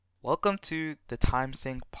Welcome to the Time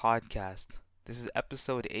Sync podcast. This is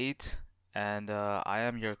episode 8, and I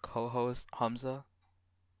am your co host, Hamza.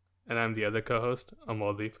 And I'm the other co-host,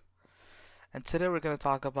 Amaldeep. And today we're going to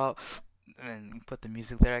talk about. And you put the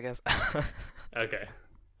music there, I guess. Okay.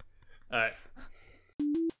 Alright.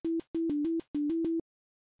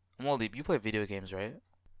 Moldeep, you play video games, right?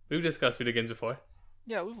 We've discussed video games before.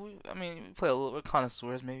 Yeah, I mean, we play a little. We're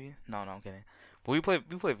connoisseurs, maybe. No, I'm kidding. But we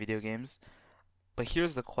play video games. But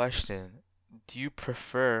here's the question: do you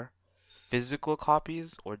prefer physical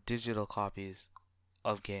copies or digital copies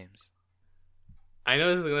of games? I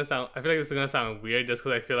know this is gonna sound. I feel like this is gonna sound weird, just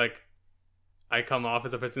because I feel like I come off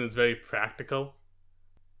as a person who's very practical.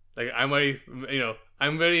 Like I'm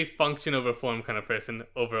very function over form kind of person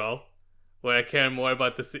overall, where I care more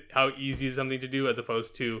about how easy is something to do as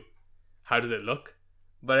opposed to how does it look.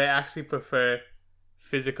 But I actually prefer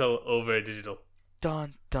physical over digital.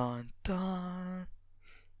 Dun dun dun.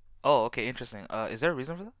 Oh, okay, interesting. Is there a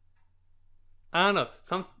reason for that? I don't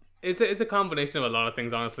know. It's a combination of a lot of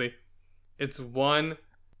things, honestly. It's one,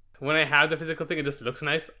 when I have the physical thing, it just looks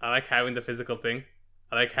nice. I like having the physical thing.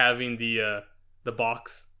 I like having the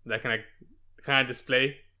box that can like kind of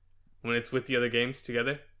display when it's with the other games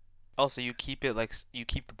together. Also, you keep it like you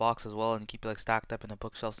keep the box as well, and you keep it like stacked up in a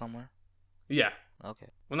bookshelf somewhere. Yeah. Okay.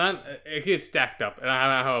 Well, not it's stacked up, and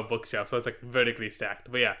I have a bookshelf, so it's like vertically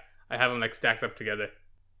stacked. But yeah, I have them like stacked up together.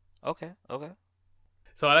 Okay. Okay.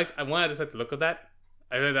 So I want to just like the look of that.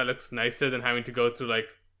 I feel like that looks nicer than having to go through like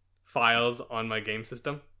files on my game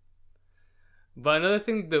system. But another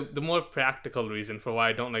thing, the more practical reason for why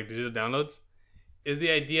I don't like digital downloads is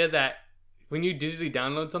the idea that when you digitally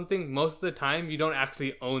download something, most of the time you don't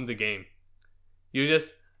actually own the game.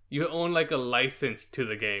 You own like a license to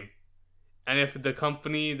the game. And if the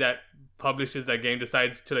company that publishes that game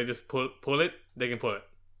decides to like just pull it, they can pull it.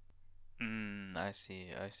 I see.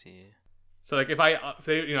 I see. So like if I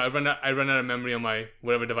say I run out of memory on my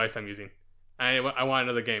whatever device I'm using, and I want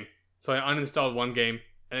another game, so I uninstall one game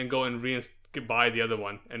and then go and buy the other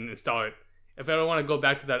one and install it. If I ever want to go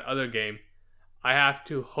back to that other game, I have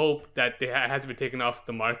to hope that it has to be taken off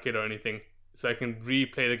the market or anything, so I can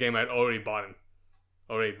replay the game I'd already bought.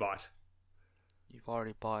 You've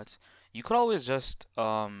already bought. You could always just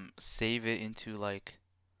save it into like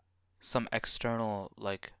some external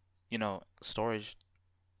like storage.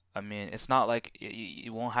 I mean, it's not like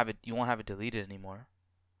you won't have it. You won't have it deleted anymore,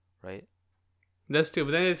 right? That's true,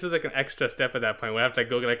 but then it's just like an extra step at that point. We have to like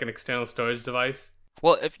go get like an external storage device.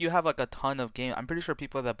 Well, if you have like a ton of game, I'm pretty sure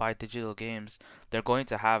people that buy digital games, they're going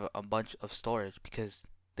to have a bunch of storage because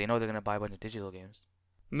they know they're gonna buy a bunch of digital games.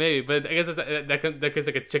 Maybe, but I guess that creates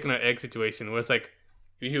like a chicken or egg situation where it's like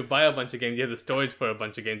if you buy a bunch of games, you have the storage for a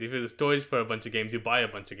bunch of games. If you have the storage for a bunch of games, you buy a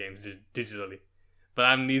bunch of games digitally. But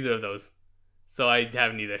I'm neither of those, so I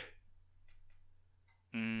have neither.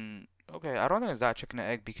 Okay. I don't think it's that chicken and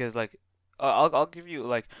egg because like, I'll give you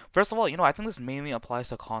like first of all, I think this mainly applies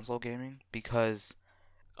to console gaming because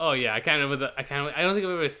Oh yeah, I can't remember I can't. I don't think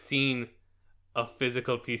I've ever seen a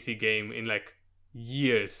physical PC game in like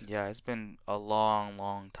years. yeah, it's been a long,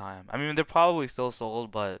 long time. I mean, they're probably still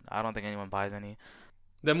sold, but I don't think anyone buys any.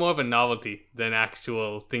 They're more of a novelty than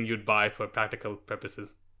actual thing you'd buy for practical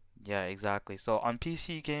purposes. Yeah, exactly. So on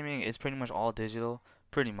PC gaming, it's pretty much all digital,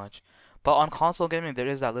 pretty much. But on console gaming, there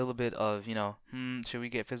is that little bit of, should we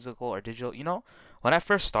get physical or digital? When I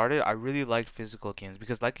first started, I really liked physical games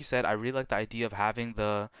because, like you said, I really like the idea of having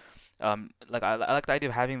I like the idea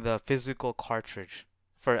of having the physical cartridge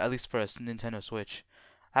for at least for a Nintendo Switch.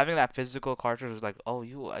 Having that physical cartridge was like,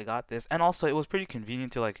 oh, I got this, and also it was pretty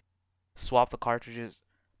convenient to like swap the cartridges.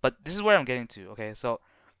 But this is where I'm getting to. Okay, so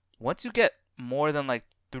once you get more than like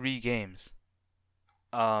 3 games,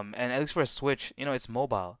 and at least for a Switch, it's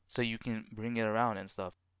mobile, so you can bring it around and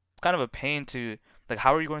stuff. It's kind of a pain to like,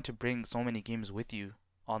 how are you going to bring so many games with you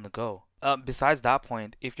on the go? Besides that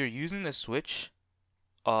point, if you're using the Switch,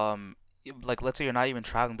 like let's say you're not even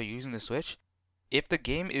traveling, but you're using the Switch, if the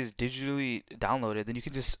game is digitally downloaded, then you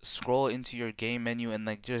can just scroll into your game menu and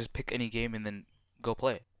like just pick any game and then go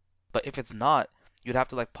play. But if it's not, you'd have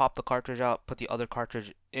to like pop the cartridge out, put the other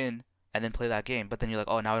cartridge in, and then play that game. But then you're like,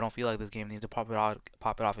 oh, now I don't feel like this game. I need to pop it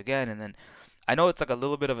off again, and then I know it's like a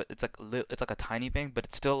little bit of it's like a tiny thing, but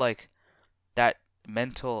it's still like that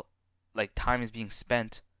mental like time is being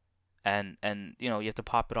spent, and you have to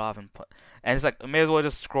pop it off and put, and it's like may as well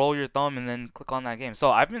just scroll your thumb and then click on that game.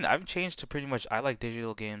 So I've changed to pretty much I like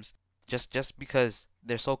digital games just because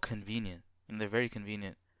they're so convenient and they're very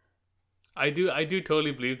convenient. I do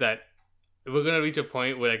totally believe that we're gonna reach a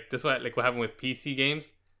point where like this what happened with PC games.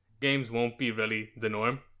 Games won't be really the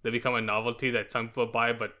norm. They become a novelty that some people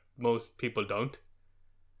buy, but most people don't.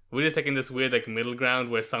 we're just like in this weird like middle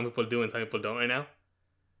ground where some people do and some people don't right now.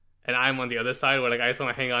 And I'm on the other side where like I just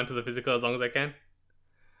want to hang on to the physical as long as I can.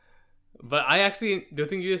 But I actually the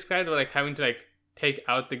thing you described of like having to like take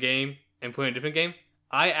out the game and put in a different game.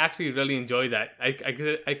 I actually really enjoy that.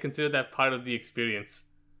 I consider that part of the experience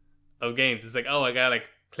of games. It's like, oh, I gotta like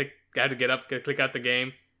click, I have to get up, click out the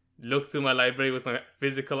game, look through my library with my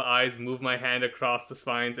physical eyes, move my hand across the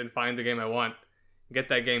spines, and find the game I want. Get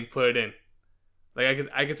that game, put it in. Like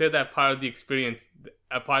I consider that part of the experience,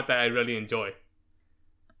 a part that I really enjoy.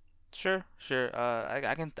 Sure, sure.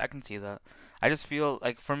 I can see that. I just feel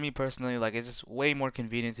like for me personally, like it's just way more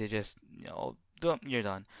convenient to just you're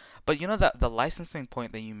done. But you know that the licensing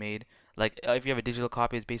point that you made, like if you have a digital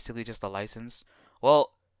copy, it's basically just a license.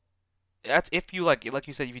 Well, that's if you like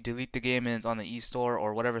you said, if you delete the game and it's on the e-store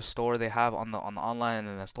or whatever store they have on the online, and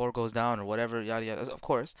then the store goes down or whatever, yada yada. Of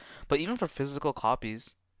course, but even for physical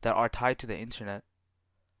copies that are tied to the internet,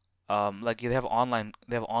 like they have online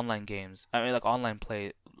games. I mean, like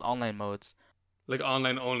online modes. Like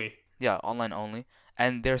online only. Yeah, online only,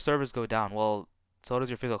 and their servers go down. Well, so does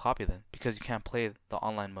your physical copy then, because you can't play the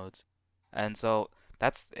online modes, and so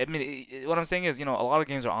that's. I mean, what I'm saying is, a lot of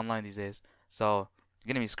games are online these days, so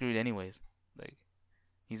you're gonna be screwed anyways, like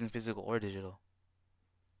using physical or digital.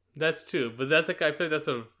 That's true, but that's like I feel like that's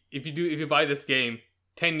a if you buy this game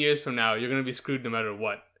 10 years from now, you're gonna be screwed no matter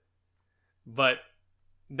what. But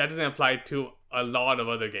that doesn't apply to a lot of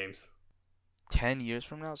other games. 10 years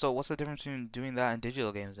from now. So what's the difference between doing that and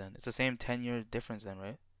digital games then? It's the same 10-year difference then,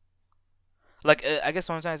 right? Like, I guess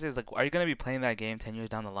what I'm trying to say is, like, are you gonna be playing that game 10 years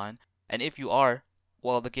down the line? And if you are,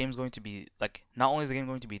 well, the game's going to be like, not only is the game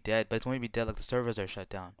going to be dead, but it's going to be dead like the servers are shut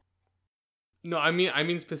down. No, I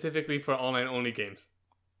mean specifically for online only games.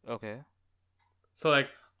 Okay. So like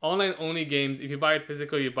online only games, if you buy it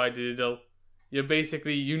physical, you buy digital, you're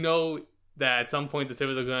basically that at some point the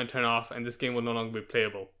servers are going to turn off and this game will no longer be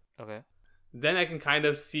playable. Okay. Then I can kind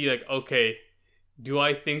of see like, okay, do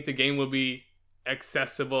I think the game will be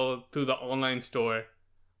accessible to the online store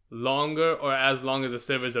longer or as long as the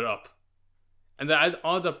servers are up? And the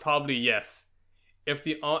odds are probably yes. If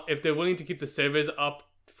they're willing to keep the servers up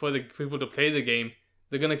for people to play the game,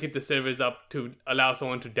 they're gonna keep the servers up to allow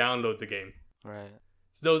someone to download the game. Right.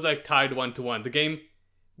 So those like tied 1-to-1. The game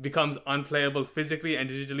becomes unplayable physically and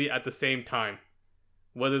digitally at the same time,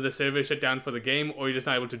 whether the server shut down for the game or you're just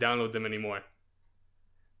not able to download them anymore.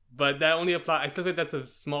 But that only applies. I still think that's a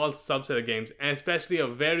small subset of games, and especially a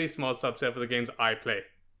very small subset for the games I play.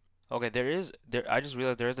 Okay, I just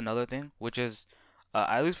realized there is another thing, which is,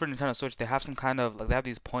 at least for Nintendo Switch, they have some kind of, like, they have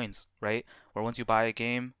these points, right? Where once you buy a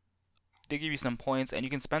game, they give you some points, and you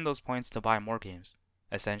can spend those points to buy more games,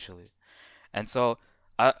 essentially. And so,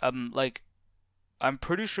 I'm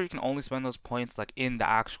pretty sure you can only spend those points like in the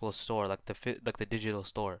actual store, like the digital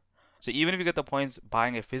store. So even if you get the points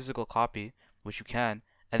buying a physical copy, which you can,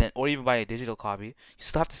 and then or even buy a digital copy, you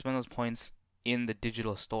still have to spend those points in the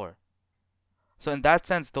digital store. So in that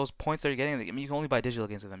sense, those points that you're getting, I mean, you can only buy digital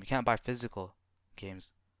games with them. You can't buy physical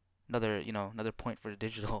games. Another point for the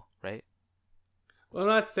digital, right? Well, I'm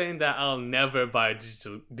not saying that I'll never buy a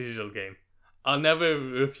digital game. I'll never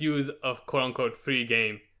refuse a quote unquote free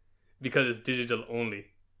game because it's digital only.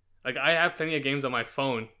 Like I have plenty of games on my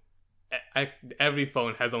phone. Every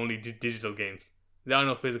phone has only digital games. There are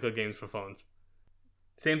no physical games for phones.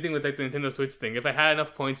 Same thing with like the Nintendo Switch thing. If I had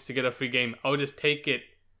enough points to get a free game, I would just take it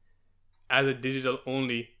as a digital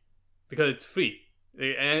only because it's free.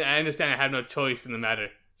 And I understand I have no choice in the matter,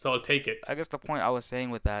 so I'll take it. I guess the point I was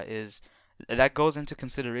saying with that is that goes into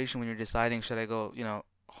consideration when you're deciding, should I go,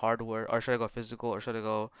 hardware, or should I go physical, or should I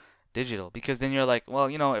go digital? Because then you're like, well,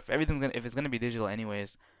 if it's gonna be digital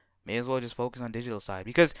anyways, may as well just focus on digital side.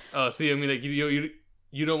 Because so you mean like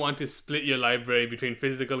you don't want to split your library between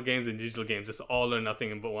physical games and digital games? It's all or nothing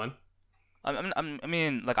in but one. I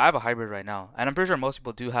mean, like I have a hybrid right now, and I'm pretty sure most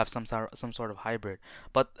people do have some sort of hybrid.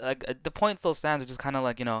 But like the point still stands, which is kind of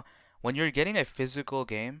like, when you're getting a physical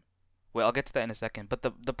game. Well, I'll get to that in a second. But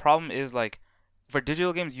the problem is, like, for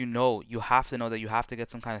digital games, you have to know that you have to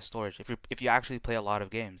get some kind of storage if you actually play a lot of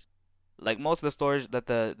games. Like most of the storage that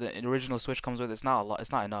the original Switch comes with, it's not a lot.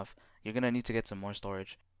 It's not enough. You're gonna need to get some more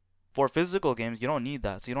storage. For physical games, you don't need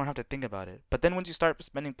that, so you don't have to think about it. But then once you start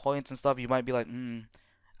spending points and stuff, you might be like,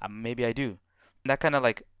 maybe I do. And that kind of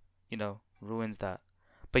like, ruins that.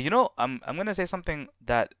 But I'm gonna say something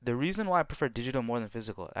that the reason why I prefer digital more than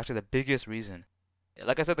physical, actually the biggest reason,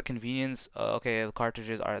 like I said, the convenience. Okay, the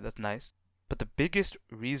cartridges that's nice. But the biggest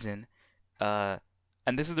reason, and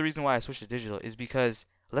this is the reason why I switched to digital, is because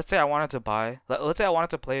let's say I wanted to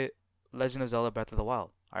play Legend of Zelda Breath of the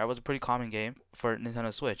Wild. Alright, it was a pretty common game for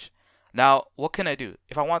Nintendo Switch. Now, what can I do?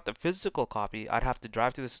 If I want the physical copy, I'd have to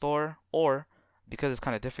drive to the store, or because it's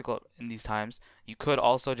kind of difficult in these times, you could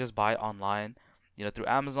also just buy it online, through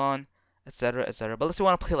Amazon, etc., etc. But let's say you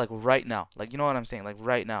want to play like right now, like you know what I'm saying, like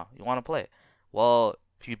right now, you want to play. Well,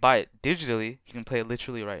 if you buy it digitally, you can play it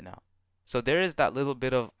literally right now. So there is that little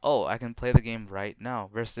bit of, oh, I can play the game right now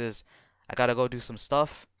versus I gotta go do some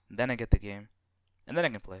stuff, then I get the game, and then I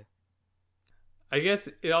can play. I guess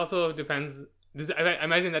it also depends. I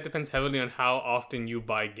imagine that depends heavily on how often you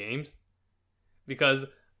buy games, because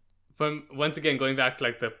from once again going back to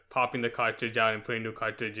like the popping the cartridge out and putting new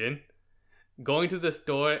cartridge in, going to the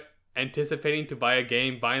store, anticipating to buy a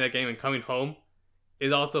game, buying that game, and coming home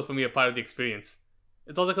is also for me a part of the experience.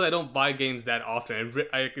 It's also because I don't buy games that often.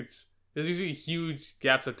 There's usually huge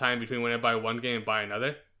gaps of time between when I buy one game and buy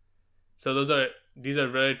another. So these are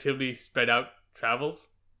relatively spread out travels.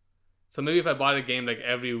 So maybe if I bought a game like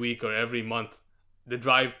every week or every month, the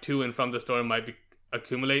drive to and from the store might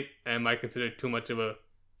accumulate and might consider too much of a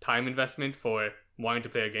time investment for wanting to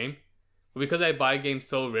play a game. But because I buy games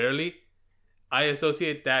so rarely, I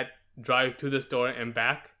associate that drive to the store and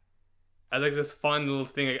back as like this fun little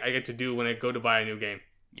thing I get to do when I go to buy a new game.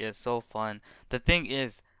 Yeah, it's so fun. The thing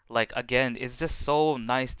is, like again, it's just so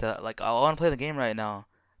nice to like. I want to play the game right now.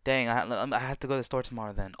 Dang, I have to go to the store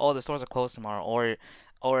tomorrow. Then, oh, the stores are closed tomorrow,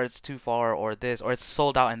 or it's too far, or this, or it's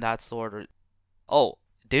sold out in that store. Or, oh,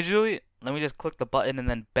 digitally, let me just click the button and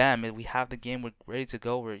then bam, we have the game. We're ready to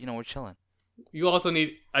go. We're chilling. You also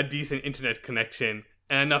need a decent internet connection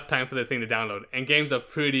and enough time for the thing to download. And games are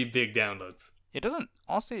pretty big downloads. It doesn't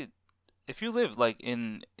honestly. If you live like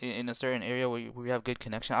in a certain area where you have good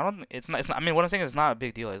connection, I don't. It's not. I mean, what I'm saying is not a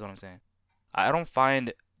big deal. Is what I'm saying. I don't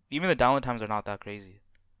find even the download times are not that crazy.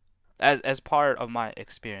 As part of my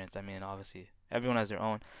experience, I mean, obviously everyone has their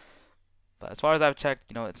own. But as far as I've checked,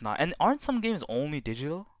 it's not. And aren't some games only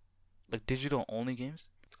digital? Like digital only games?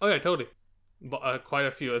 Oh yeah, totally. But quite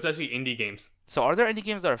a few, especially indie games. So are there any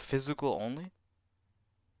games that are physical only?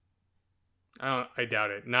 I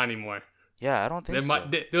doubt it. Not anymore. Yeah, I don't think so.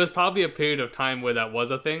 There was probably a period of time where that was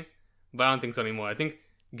a thing, but I don't think so anymore. I think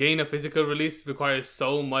getting a physical release requires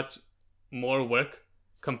so much more work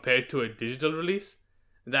compared to a digital release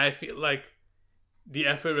that I feel like the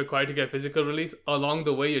effort required to get a physical release, along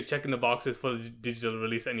the way you're checking the boxes for the digital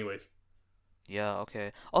release anyways. Yeah,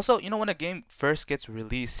 okay. Also, when a game first gets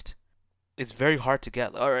released, it's very hard to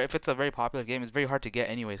get. Or if it's a very popular game, it's very hard to get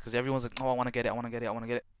anyways, because everyone's like, oh, I want to get it, I want to get it, I want to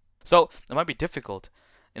get it. So it might be difficult.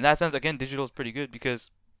 In that sense, again, digital is pretty good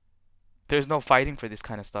because there's no fighting for this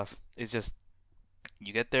kind of stuff. It's just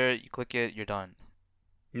you get there, you click it, you're done.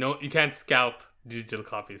 No, you can't scalp digital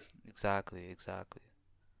copies. Exactly.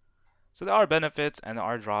 So there are benefits and there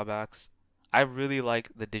are drawbacks. I really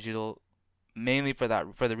like the digital, mainly for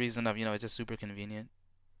the reason of it's just super convenient.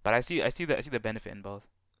 But I see the benefit in both.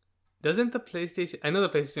 Doesn't the PlayStation? I know the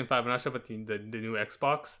PlayStation 5. I'm not sure about the new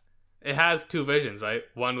Xbox. It has two versions, right?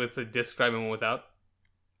 One with the disc drive and one without.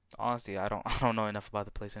 Honestly, I don't know enough about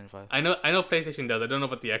the PlayStation 5. I know PlayStation does. I don't know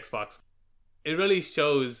about the Xbox. It really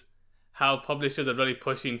shows how publishers are really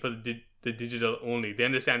pushing for the digital only. They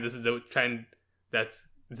understand this is a trend.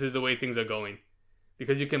 This is the way things are going,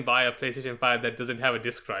 because you can buy a PlayStation 5 that doesn't have a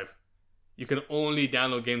disc drive. You can only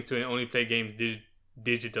download games to it and only play games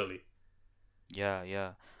digitally.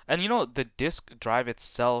 Yeah. And the disc drive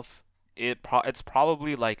itself, it's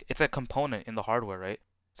probably like it's a component in the hardware, right?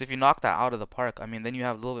 So if you knock that out of the park, I mean, then you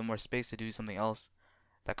have a little bit more space to do something else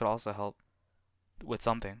that could also help with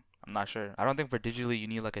something. I'm not sure. I don't think for digitally you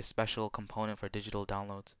need like a special component for digital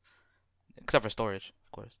downloads, except for storage,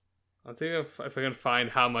 of course. I'll see if I can find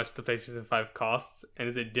how much the PlayStation 5 costs, and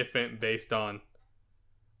is it different based on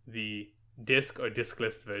the disc or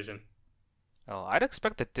discless version? Oh, I'd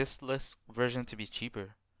expect the discless version to be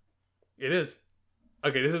cheaper. It is.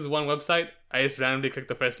 Okay, this is one website. I just randomly clicked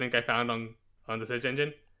the first link I found on the search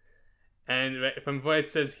engine. And from what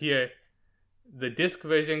it says here, the disc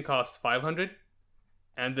version costs $500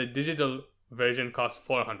 and the digital version costs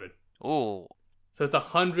 $400. Oh. So it's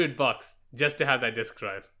 $100 just to have that disc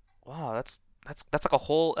drive. Wow, that's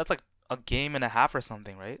like a game and a half or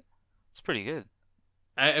something, right? It's pretty good.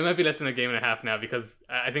 It might be less than a game and a half now, because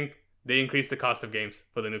I think they increased the cost of games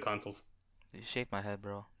for the new consoles. You shake my head,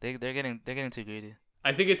 bro. They're getting too greedy.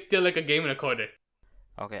 I think it's still like a game and a quarter.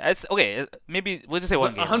 Okay. Maybe we'll just say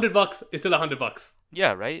one game. $100 is still $100.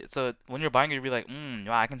 Yeah, right. So when you're buying it, you'll be like,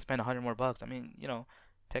 wow, I can spend $100 more bucks. I mean,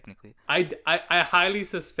 technically. I highly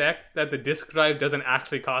suspect that the disc drive doesn't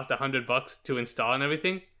actually cost $100 to install and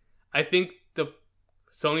everything. I think the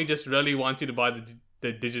Sony just really wants you to buy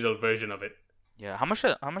the digital version of it. Yeah. How much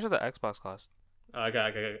does the Xbox cost? I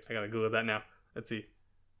gotta Google that now. Let's see.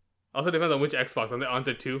 Also depends on which Xbox. Aren't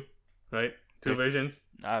there two, right? Two versions.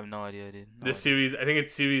 I have no idea, dude. No The idea. series, I think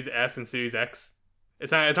it's Series S and Series X.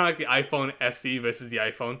 It's not like the iPhone SE versus the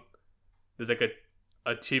iPhone. There's like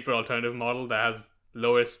a cheaper alternative model that has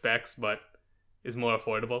lower specs but is more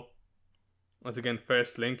affordable. Once again,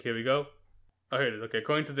 first link, here we go. Oh, here it is. Okay,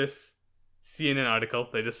 according to this CNN article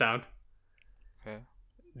they just found, Okay.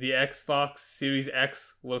 the Xbox Series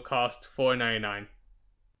X will cost $499.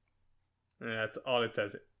 And that's all it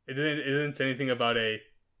says. It doesn't say anything about a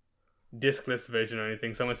discless version or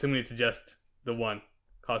anything, so I'm assuming it's just the one.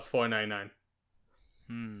 Costs $499.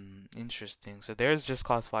 Interesting. So theirs just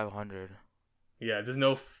cost 500. Yeah, there's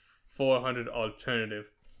no 400 alternative.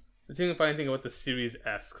 Let's see if I can find anything about the Series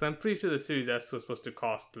S, because I'm pretty sure the Series S was supposed to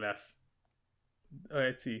cost less.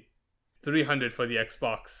 Let's see. 300 for the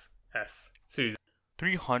Xbox S Series.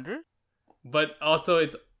 300? But also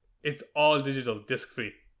it's all digital, disc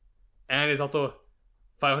free. And it's also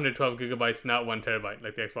 512 gigabytes, not 1 terabyte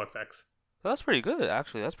like the Xbox X. So that's pretty good,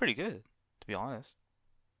 actually. That's pretty good, to be honest.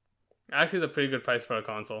 Actually, it's a pretty good price for a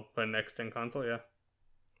console, for a next gen console, yeah.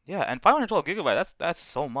 Yeah, and 512 gigabyte, that's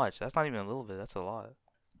so much. That's not even a little bit. That's a lot.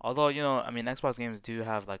 Although, I mean, Xbox games do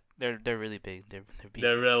have like they're really big. They're beefy.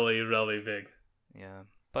 They're really, really big. Yeah.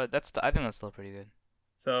 But I think that's still pretty good.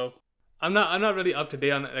 So, I'm not really up to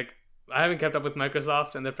date on like I haven't kept up with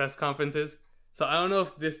Microsoft and their press conferences. So, I don't know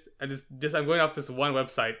if I'm going off this one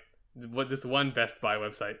website, this one Best Buy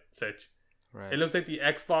website search. Right. It looks like the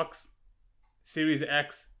Xbox Series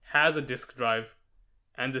X has a disk drive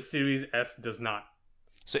and the Series S does not.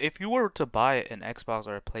 So if you were to buy an Xbox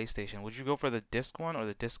or a PlayStation, would you go for the disc one or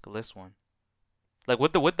the discless one? Like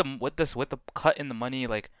would the cut in the money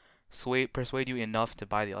like persuade you enough to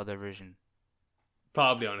buy the other version?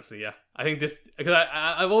 Probably, honestly, yeah. I think this because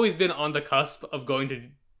I've always been on the cusp of going to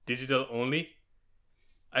digital only.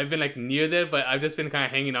 I've been like near there, but I've just been kind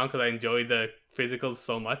of hanging on because I enjoy the physicals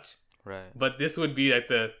so much. Right. But this would be like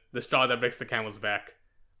the straw that breaks the camel's back,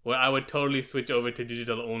 where I would totally switch over to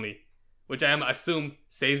digital only, which I assume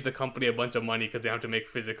saves the company a bunch of money because they have to make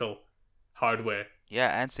physical hardware. Yeah,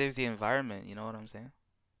 and saves the environment. You know what I'm saying?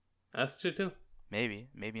 That's true too. Maybe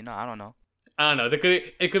not. I don't know. I don't know.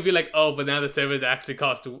 It could be like, oh, but now the servers actually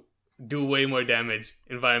do way more damage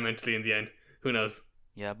environmentally in the end. Who knows?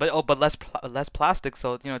 Yeah, but less plastic,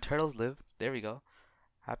 so turtles live. There we go.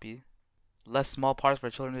 Happy. Less small parts for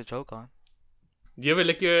children to choke on. Do you ever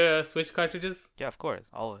lick your Switch cartridges? Yeah, of course,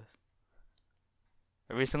 always.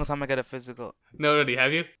 Every single time I get a physical. No, really,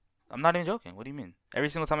 have you? I'm not even joking. What do you mean? Every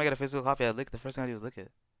single time I get a physical copy, I lick. The first thing I do is lick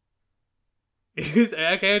it.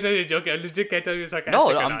 I can't tell you're joking. I legit can't tell you're sarcastic No,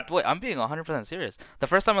 or not. I'm being 100% serious. The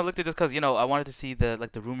first time I looked at it just because I wanted to see the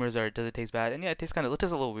rumors or does it taste bad, and yeah, it tastes a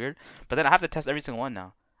little weird. But then I have to test every single one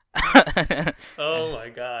now. Oh my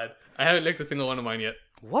god, I haven't licked a single one of mine yet.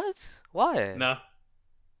 What? Why? No,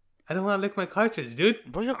 I don't want to lick my cartridge, dude.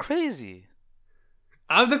 Bro, you're crazy.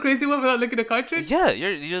 I'm the crazy one for not licking a cartridge? Yeah,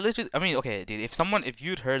 you're literally. I mean, okay, dude. If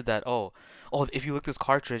you'd heard that, oh, if you lick this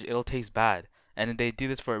cartridge, it'll taste bad, and they do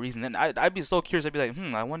this for a reason, then I'd be so curious. I'd be like,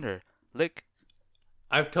 I wonder. Lick.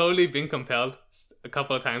 I've totally been compelled a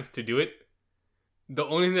couple of times to do it. The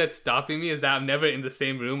only thing that's stopping me is that I'm never in the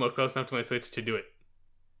same room or close enough to my Switch to do it.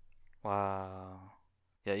 Wow.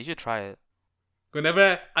 Yeah, you should try it.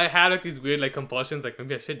 Whenever I had like these weird like compulsions, like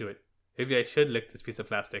maybe I should do it. Maybe I should lick this piece of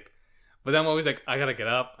plastic. But then I'm always like, I gotta get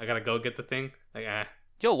up. I gotta go get the thing. Like,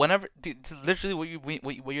 Yo, whenever, dude, it's literally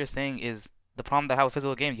what you're saying is the problem that I have with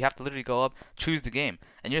physical games. You have to literally go up, choose the game,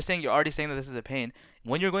 and you're already saying that this is a pain.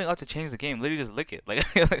 When you're going up to change the game, literally just lick it. Like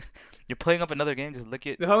you're playing up another game, just lick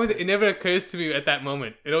it. The problem is, it never occurs to me at that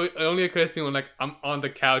moment. It only occurs to me when like I'm on the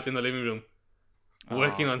couch in the living room,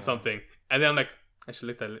 working on something, and then I'm like, I should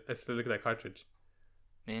lick that cartridge.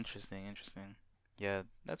 Interesting. Yeah,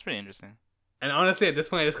 that's pretty interesting. And honestly, at this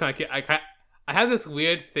point, I just kind of I have this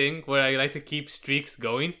weird thing where I like to keep streaks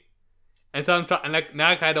going, and so I'm trying. And like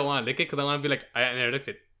now, I kind of don't want to lick it because I want to be like, I never licked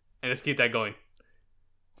it, and just keep that going.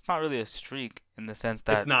 It's not really a streak in the sense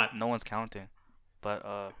that it's not. No one's counting, but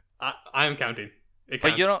I am counting. It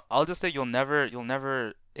counts. But I'll just say you'll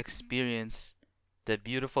never experience the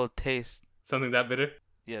beautiful taste. Something that bitter.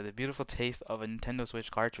 Yeah, the beautiful taste of a Nintendo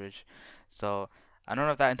Switch cartridge. So I don't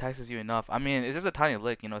know if that entices you enough. I mean, it's just a tiny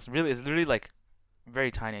lick, it's literally like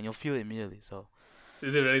very tiny, and you'll feel it immediately. So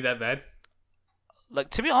is it really that bad? Like,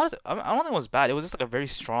 to be honest, I don't think it was bad. It was just like a very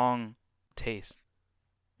strong taste.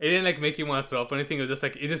 It didn't like make you want to throw up or anything. It was just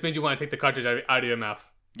like it just made you want to take the cartridge out of your mouth.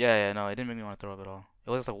 Yeah, no, it didn't make me want to throw up at all. It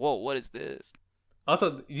was just like, whoa, what is this?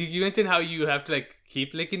 Also, you mentioned how you have to like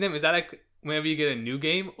keep licking them. Is that like whenever you get a new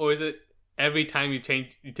game, or is it every time you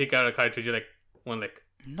take out a cartridge, you're like one lick?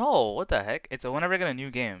 No, what the heck? It's whenever I get a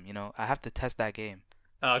new game, I have to test that game.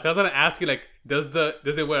 'Cause I was gonna ask you like, does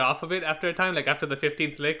it wear off a bit after a time? Like after the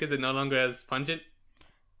 15th lick, is it no longer as pungent?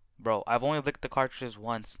 Bro, I've only licked the cartridges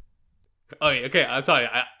once. Oh, yeah, okay. I'm sorry.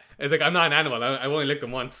 It's like I'm not an animal. I've only licked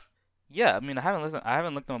them once. Yeah, I mean, I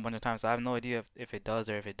haven't looked them a bunch of times, so I have no idea if it does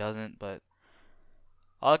or if it doesn't, but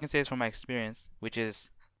all I can say is from my experience,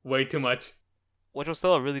 Way too much. which was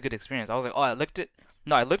still a really good experience. I was like, oh, I licked it.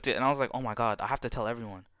 No, I licked it, and I was like, oh my god, I have to tell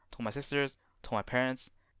everyone. Told my sisters, told my parents.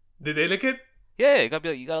 Did they lick it? Yeah, you gotta be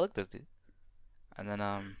like, you gotta lick this, dude. And then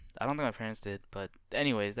I don't think my parents did, but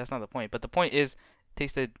anyways, that's not the point. But the point is,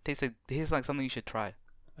 tastes like something you should try.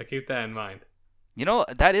 I keep that in mind.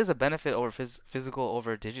 That is a benefit over physical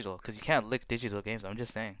over digital, because you can't lick digital games. I'm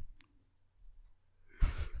just saying.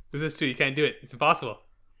 This is true. You can't do it. It's impossible.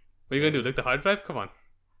 What are you gonna do? Lick the hard drive? Come on.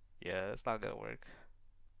 Yeah, it's not gonna work.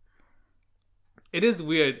 It is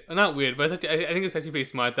weird. Not weird, but it's actually, I think it's actually pretty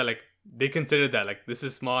smart that like they considered that like this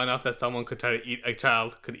is small enough that someone could try to eat a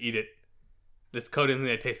child could eat it. Let's code in something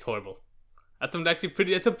that tastes horrible. That's something actually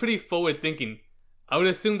pretty. That's a pretty forward thinking. I would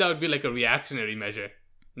assume that would be like a reactionary measure,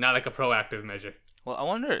 not like a proactive measure. Well, I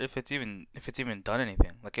wonder if it's even done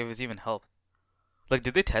anything. Like if it's even helped. Like,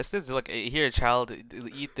 did they test this? They're like, "Hey, here, child,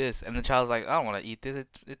 eat this," and the child's like, "I don't want to eat this.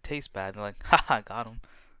 It tastes bad." And they're like, "Haha, got him."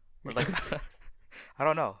 Or like, I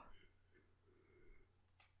don't know.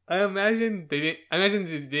 I imagine they didn't. I imagine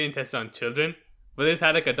they didn't test it on children, but they just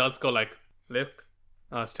had like adults go like, "Look,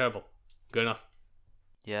 oh, it's terrible. Good enough."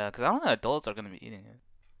 Yeah, because I don't think adults are gonna be eating it.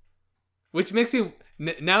 Which makes you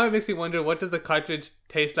now it makes me wonder what does the cartridge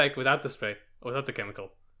taste like without the spray or without the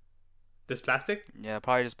chemical? Just plastic? Yeah,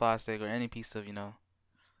 probably just plastic or any piece of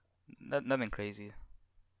nothing crazy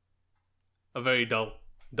A very dull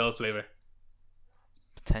flavor.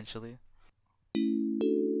 potentially.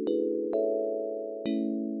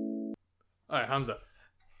 All right, Hamza.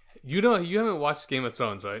 You haven't watched Game of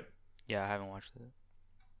Thrones, right? Yeah, I haven't watched it.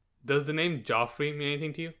 Does the name Joffrey mean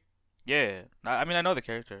anything to you? Yeah, I mean I know the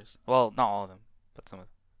characters. Well, not all of them, but some of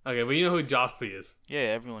them. Okay, but you know who Joffrey is. Yeah,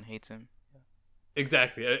 everyone hates him.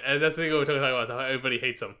 Exactly. And that's the thing we're talking about, how everybody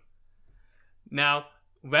hates him. Now,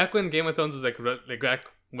 back when Game of Thrones was like back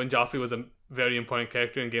when Joffrey was a very important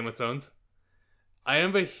character in Game of Thrones, I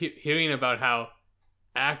remember hearing about how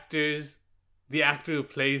the actor who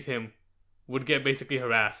plays him, would get basically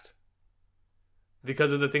harassed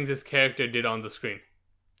because of the things his character did on the screen.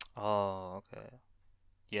 Oh, okay.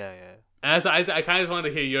 Yeah, yeah. And I kind of just wanted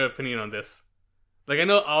to hear your opinion on this. Like, I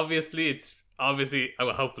know hopefully, it's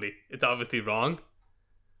obviously wrong.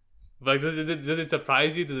 But like, does it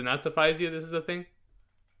surprise you? Does it not surprise you this is a thing?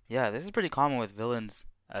 Yeah, this is pretty common with villains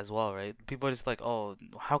as well, right? People are just like, "Oh,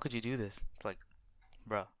 how could you do this?" It's like,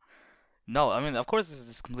 bruh. No, I mean, of course, this is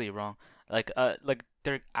just completely wrong. Like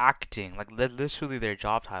they're acting, like literally their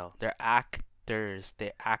job title. They're actors.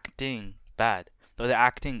 They're acting bad, or they're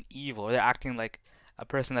acting evil, or they're acting like a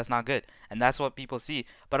person that's not good, and that's what people see.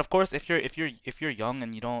 But of course, if you're young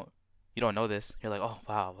and you don't know this, you're like, "Oh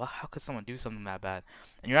wow, how could someone do something that bad?"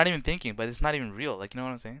 And you're not even thinking, but it's not even real. Like, you know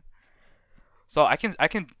what I'm saying? So I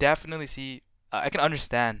can definitely see, I can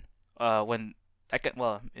understand when I can,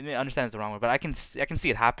 well, maybe understand is the wrong word, but I can see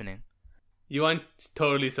it happening. You aren't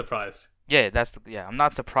totally surprised. Yeah, yeah. I'm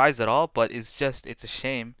not surprised at all, but it's a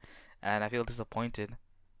shame, and I feel disappointed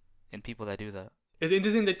in people that do that. It's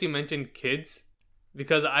interesting that you mentioned kids,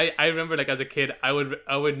 because I remember like as a kid I would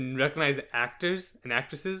recognize actors and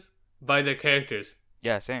actresses by their characters.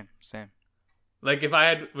 Yeah, same. Like if I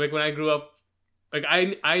had like when I grew up, like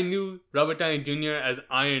I knew Robert Downey Jr. as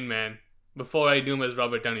Iron Man before I knew him as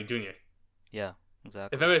Robert Downey Jr. Yeah, If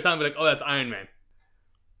exactly. ever saw him, I'd be like, oh, that's Iron Man.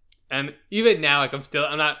 And even now, like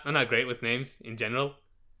I'm not great with names in general,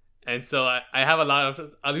 and so I have a lot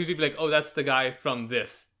of. I'll usually be like, oh, that's the guy from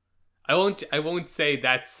this. I won't say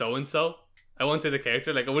that's so and so. I won't say the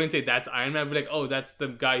character. Like I wouldn't say that's Iron Man. I'd be like, oh, that's the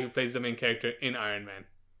guy who plays the main character in Iron Man.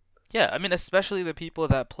 Yeah, I mean, especially the people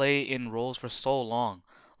that play in roles for so long,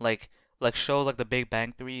 like like shows like The Big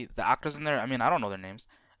Bang Theory. The actors in there, I mean, I don't know their names.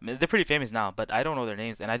 I mean, they're pretty famous now, but I don't know their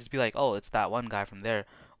names, and I just be like, oh, it's that one guy from there,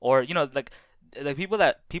 or like people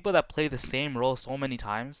that play the same role so many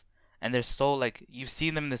times, and they're so like you've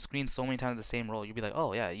seen them in the screen so many times the same role. You'd be like,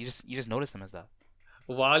 oh yeah, you just notice them as that.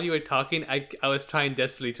 While you were talking, I was trying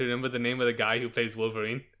desperately to remember the name of the guy who plays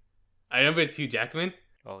Wolverine. I remember it's Hugh Jackman,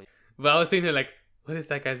 Oh but I was thinking like, what is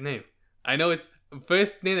that guy's name? I know it's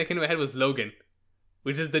first name that came to my head was Logan,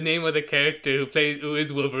 which is the name of the character who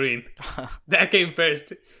is Wolverine. yeah, That came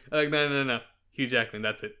first. I'm like no, Hugh Jackman.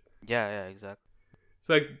 That's it. yeah, exactly.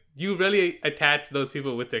 So like you really attach those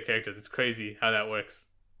people with their characters. It's crazy how that works.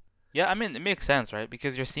 Yeah, I mean, it makes sense, right?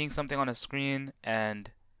 Because you're seeing something on a screen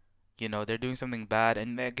and, they're doing something bad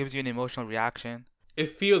and that gives you an emotional reaction.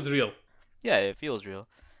 It feels real. Yeah, it feels real.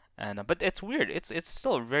 And but it's weird. It's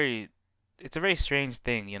still it's a very strange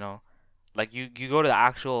thing, Like you go to the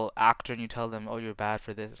actual actor and you tell them, "Oh, you're bad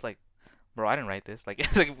for this." It's like, bro, I didn't write this. Like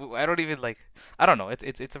it's like I don't even like I don't know.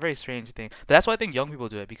 It's a very strange thing. But that's why I think young people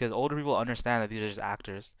do it because older people understand that these are just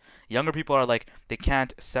actors. Younger people are like they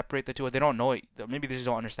can't separate the two. Or they don't know it. Maybe they just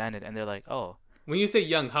don't understand it, and they're like, "Oh, When you say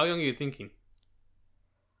young, how young are you thinking?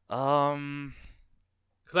 um,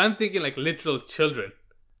 Because I'm thinking like literal children.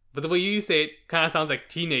 But the way you say it kind of sounds like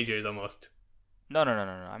teenagers almost. no.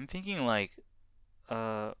 I'm thinking like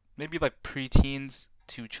maybe like preteens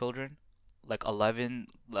to children, like 11,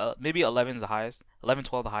 maybe 11 is the highest, 11,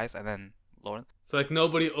 12 the highest, and then lower. So like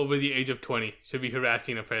nobody over the age of 20 should be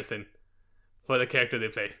harassing a person for the character they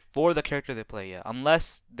play. For the character they play, yeah.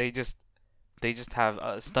 Unless they just have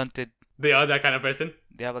a stunted, They are that kind of person.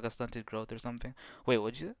 they have like a stunted growth or something. Wait,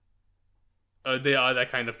 what'd you say? Or they are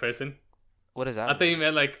that kind of person. What does that I mean? thought you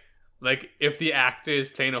meant like if the actor is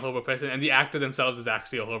playing a horrible person and the actor themselves is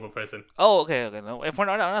actually a horrible person. Oh, okay. No, if we're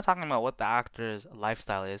not talking about what the actor's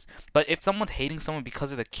lifestyle is, but if someone's hating someone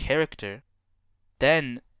because of the character,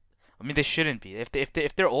 then I mean they shouldn't be. If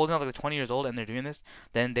they're old enough, like 20 years old, and they're doing this,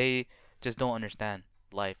 then they just don't understand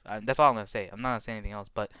life. That's all I'm gonna say. I'm not gonna say anything else.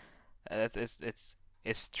 But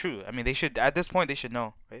it's true. I mean, they should at this point they should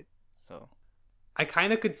know, right? So I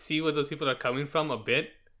kind of could see where those people are coming from a bit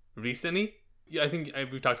recently. Yeah, I think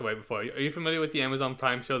we've talked about it before. Are you familiar with the Amazon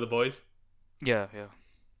Prime show The Boys? yeah.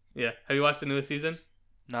 Yeah. Have you watched the newest season?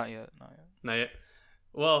 Not yet, not yet. Not yet.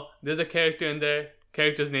 Well, there's a character in there.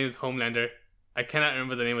 Character's name is Homelander. I cannot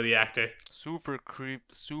remember the name of the actor. Super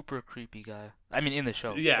creepy guy. I mean, in the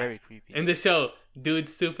show, Yeah. very creepy. In the show,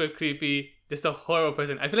 dude's super creepy, just a horrible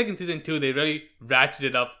person. I feel like in season 2 they really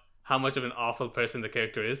ratcheted up how much of an awful person the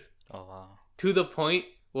character is. Oh wow. To the point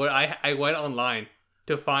where I went online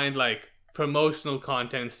to find like promotional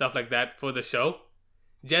content and stuff like that for the show,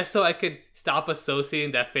 just so I could stop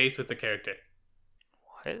associating that face with the character.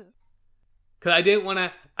 What? Cause I didn't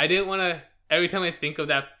wanna every time I think of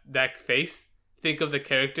that face, think of the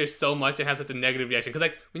character so much and have such a negative reaction. Cause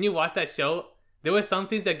like when you watch that show, there were some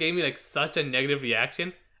scenes that gave me like such a negative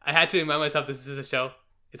reaction. I had to remind myself this is a show.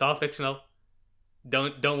 It's all fictional.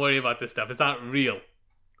 Don't worry about this stuff. It's not real.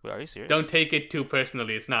 Wait, are you serious? Don't take it too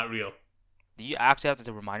personally. It's not real. Do you actually have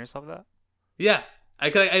to remind yourself of that? Yeah, I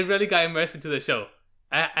really got immersed into the show.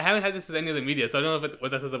 I haven't had this with any of the media, so I don't know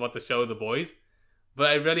what that says about the show, The Boys. But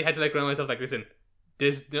I really had to like remind myself, like, listen,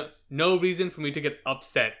 there's no reason for me to get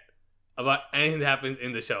upset about anything that happens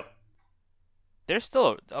in the show. There's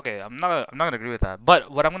still okay. I'm not gonna agree with that.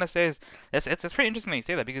 But what I'm gonna say is it's pretty interesting that you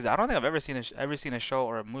say that because I don't think I've ever seen a show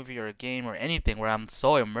or a movie or a game or anything where I'm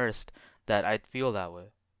so immersed that I'd feel that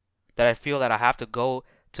way. That I feel that I have to go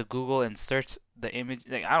to Google and search the image.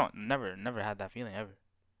 Like I don't never had that feeling ever.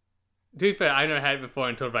 To be fair, I never had it before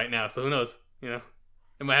until right now, so who knows? It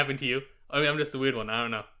might happen to you. I mean, I'm just a weird one. I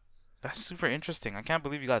don't know. That's super interesting. I can't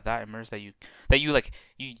believe you got that immersed that you like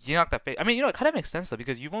you knocked that face. I mean, it kind of makes sense though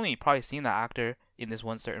because you've only probably seen that actor in this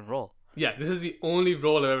one certain role. Yeah, this is the only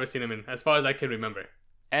role I've ever seen him in, as far as I can remember.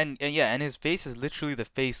 And yeah, and his face is literally the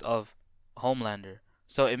face of Homelander.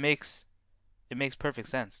 So it makes perfect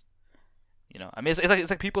sense. I mean, it's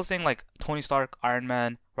like people saying like Tony Stark, Iron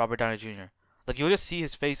Man, Robert Downey Jr. Like you'll just see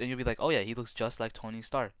his face and you'll be like, oh yeah, he looks just like Tony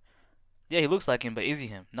Stark. Yeah, he looks like him, but is he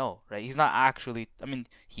him? No, right? He's not actually. I mean,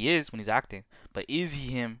 he is when he's acting, but is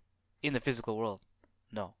he him in the physical world?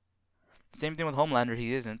 No. Same thing with Homelander.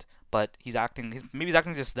 He isn't, but he's acting. Maybe his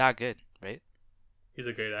acting's just that good, right? He's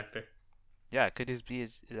a great actor. Yeah, it could just be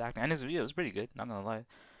his acting, and his video was pretty good. Not gonna lie.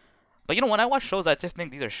 But when I watch shows, I just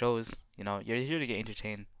think these are shows. You're here to get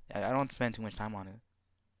entertained. I don't spend too much time on it.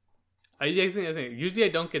 I think usually I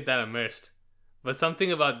don't get that immersed, but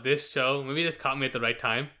something about this show maybe just caught me at the right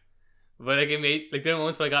time. But like it made like there were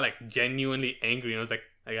moments where I got like genuinely angry and I was like,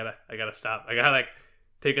 I gotta stop. I gotta like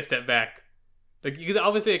take a step back. Like because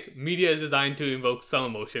obviously like, media is designed to invoke some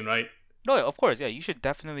emotion, right? No, of course, yeah. You should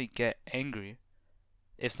definitely get angry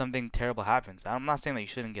if something terrible happens. I'm not saying that you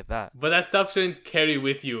shouldn't get that. But that stuff shouldn't carry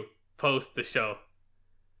with you post the show.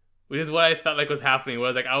 Which is what I felt like was happening,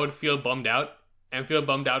 where like I would feel bummed out and feel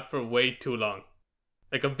bummed out for way too long.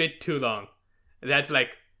 Like a bit too long. And I had to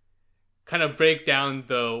like kind of break down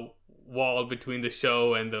the wall between the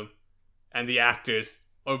show and the actors,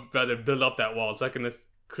 or rather build up that wall so I can just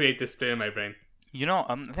create this play in my brain. I think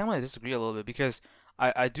I'm gonna disagree a little bit because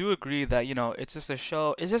I do agree that it's just a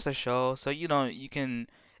show. It's just a show, so you can.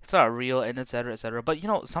 it's not real, and etc. etc. But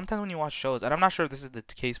sometimes when you watch shows, and I'm not sure if this is the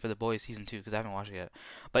case for The Boys season 2 because I haven't watched it yet.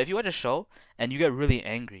 But if you watch a show and you get really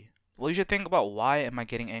angry, well, you should think about why am I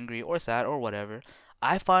getting angry or sad or whatever.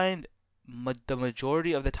 I find the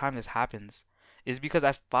majority of the time this happens is because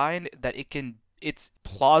I find that it's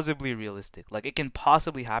plausibly realistic. Like it can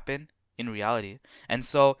possibly happen in reality. And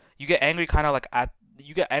so you get angry kind of like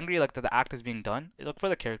you get angry like that the act is being done, look for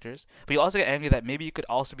the characters, but you also get angry that maybe it could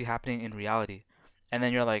also be happening in reality. And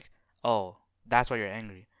then you're like, "Oh, that's why you're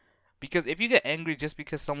angry." Because if you get angry just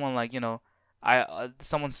because someone like,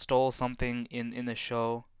 someone stole something in the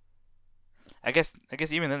show, I guess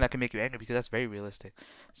even then that can make you angry because that's very realistic.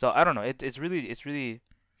 So I don't know. It's really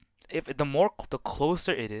if the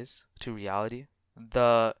closer it is to reality,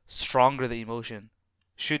 the stronger the emotion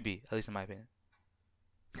should be, at least in my opinion.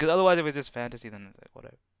 Because otherwise, if it's just fantasy, then it's like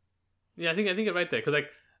whatever. Yeah, I think you're right there. Because like,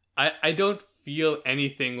 I don't feel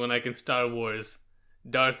anything when like in Star Wars,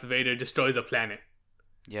 Darth Vader destroys a planet.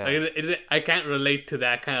 Yeah. Like I can't relate to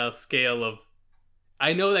that kind of scale of.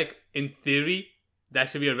 I know, like in theory, that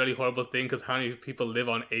should be a really horrible thing because how many people live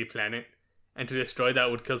on a planet, and to destroy that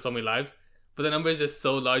would kill so many lives. But the number is just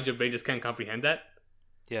so large, your brain just can't comprehend that.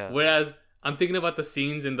 Yeah. Whereas I'm thinking about the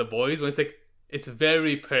scenes in The Boys when it's like it's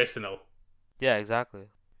very personal. Yeah. Exactly.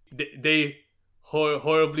 They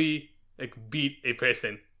horribly like beat a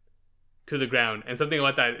person to the ground, and something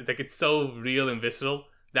about that, it's like it's so real and visceral.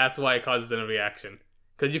 That's why it causes a reaction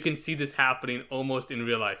because you can see this happening almost in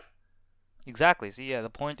real life. Exactly. See, yeah, the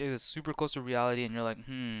point is it's super close to reality, and you're like,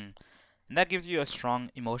 and that gives you a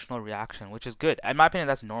strong emotional reaction, which is good. In my opinion,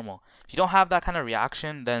 that's normal. If you don't have that kind of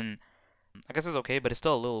reaction, then I guess it's okay, but it's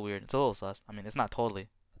still a little weird. It's a little sus. I mean, it's not totally.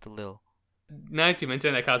 It's a little. Now that you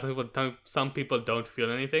mentioned like how some people don't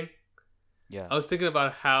feel anything, Yeah. I was thinking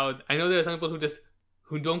about how I know there are some people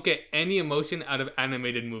who don't get any emotion out of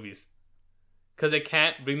animated movies because they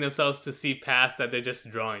can't bring themselves to see past that they're just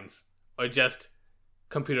drawings or just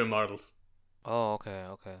computer models. Oh, okay,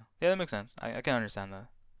 okay. Yeah, that makes sense. I can understand that.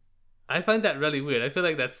 I find that really weird. I feel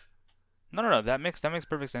like that's No, no, no. That makes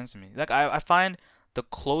perfect sense to me. Like I find the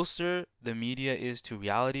closer the media is to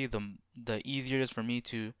reality, the easier it is for me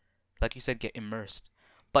to, like you said, get immersed.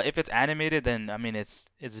 But if it's animated, then I mean it's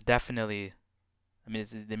definitely,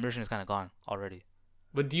 the immersion is kind of gone already.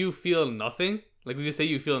 But do you feel nothing? Like, would you say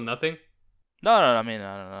you feel nothing? No, no, no, I mean,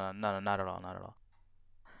 no, no, no, no, not at all, not at all.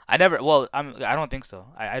 I never. Well, I don't think so.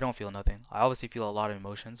 I don't feel nothing. I obviously feel a lot of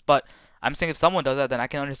emotions, but I'm saying if someone does that, then I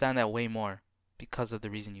can understand that way more because of the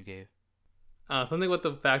reason you gave. Something about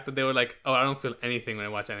the fact that they were like, oh, I don't feel anything when I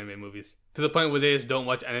watch animated movies. To the point where they just don't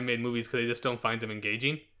watch animated movies because they just don't find them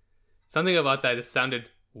engaging. Something about that just sounded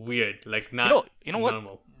weird, like not You know what?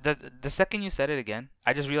 normal. The second you said it again,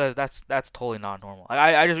 I just realized that's totally not normal.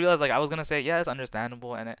 I just realized like I was gonna say yeah, it's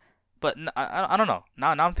understandable but I don't know.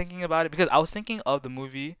 Now I'm thinking about it because I was thinking of the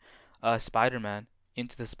movie, Spider-Man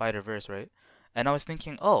Into the Spider-Verse, right? And I was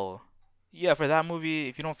thinking, oh, yeah, for that movie,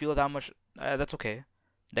 if you don't feel it that much, that's okay.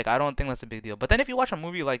 Like I don't think that's a big deal. But then if you watch a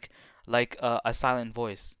movie like A Silent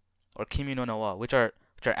Voice or Kimi no Na wa, which are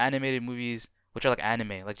animated movies, which are like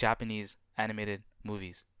anime, like Japanese animated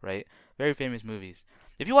movies, right? Very famous movies.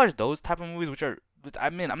 If you watch those type of movies,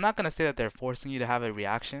 I'm not gonna say that they're forcing you to have a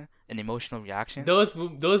reaction, an emotional reaction. Those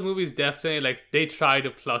movies definitely like they try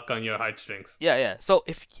to pluck on your heartstrings. Yeah, yeah. So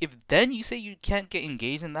if then you say you can't get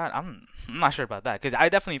engaged in that, I'm not sure about that because I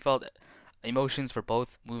definitely felt emotions for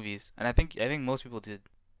both movies, and I think most people did.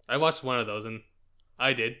 I watched one of those and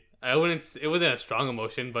I did. I wouldn't. It wasn't a strong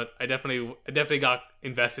emotion, but I definitely got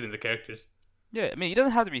invested in the characters. Yeah, I mean, it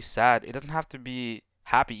doesn't have to be sad. It doesn't have to be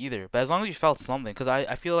happy either. But as long as you felt something, because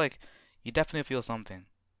I feel like you definitely feel something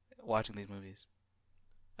watching these movies.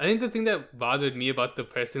 I think the thing that bothered me about the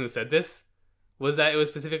person who said this was that it was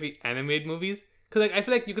specifically animated movies. Because like I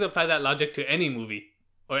feel like you could apply that logic to any movie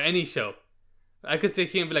or any show. I could sit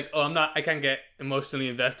here and be like, oh, I can't get emotionally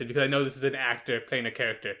invested because I know this is an actor playing a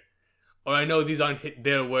character, or I know these aren't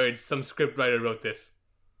their words. Some scriptwriter wrote this.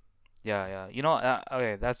 Yeah, yeah.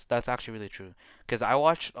 Okay, that's actually really true. Because I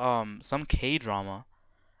watch some K drama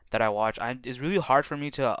that I watch. It's really hard for me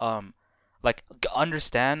to like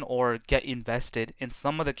understand or get invested in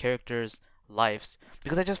some of the characters' lives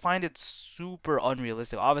because I just find it super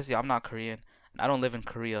unrealistic. Obviously, I'm not Korean. I don't live in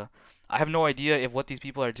Korea. I have no idea if what these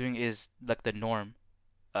people are doing is like the norm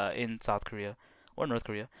in South Korea or North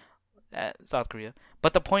Korea, South Korea.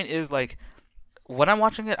 But the point is like when I'm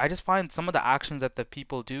watching it, I just find some of the actions that the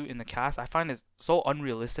people do in the cast, I find it so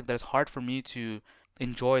unrealistic that it's hard for me to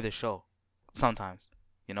enjoy the show sometimes,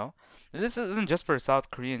 you know? And this isn't just for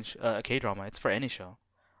South Korean K drama, it's for any show.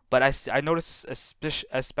 But I notice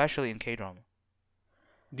especially in K drama.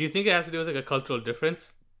 Do you think it has to do with like a cultural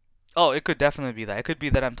difference? Oh, it could definitely be that. It could be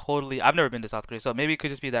that I've never been to South Korea, so maybe it could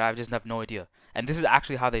just be that I just have no idea. And this is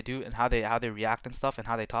actually how they do and how they react and stuff and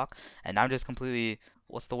how they talk. And I'm just completely,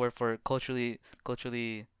 what's the word for it? Culturally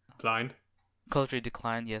Blind. culturally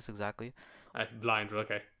declined. Yes, exactly. Blind.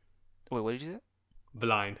 Okay. Wait, what did you say?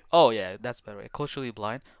 Blind. Oh yeah, that's better. Way. Culturally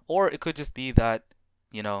blind. Or it could just be that,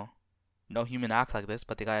 you know, no human acts like this,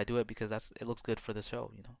 but they gotta do it because it looks good for the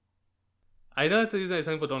show. I know that's the reason why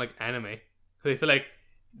some people don't like anime. They feel like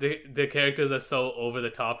the characters are so over the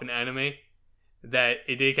top in anime that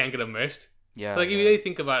they can't get immersed. So Yeah, like if you yeah. really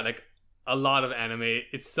think about it, like a lot of anime,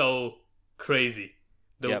 it's so crazy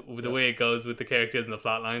Yep, the yep. way it goes with the characters and the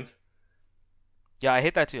plot lines. Yeah, I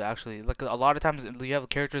hate that too. Actually, like a lot of times you have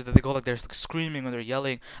characters that they go like they're like, screaming or they're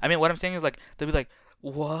yelling. I mean, what I'm saying is like they'll be like,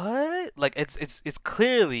 "What?" Like it's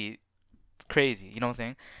clearly crazy. You know what I'm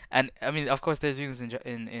saying? And I mean, of course, they're doing this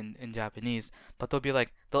in Japanese, but they'll be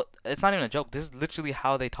like, it's not even a joke. This is literally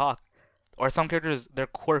how they talk. Or some characters, their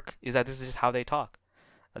quirk is that this is just how they talk.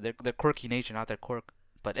 Their quirky nature, not their quirk.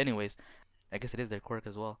 But anyways, I guess it is their quirk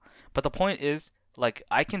as well. But the point is, like,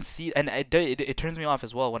 I can see, and it turns me off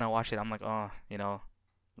as well when I watch it. I'm like, oh,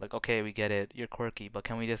 like, okay, we get it, you're quirky, but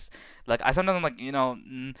can we just, like, I sometimes I'm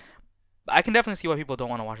like, I can definitely see why people don't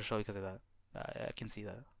want to watch a show because of that. I can see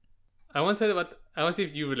that. I want to see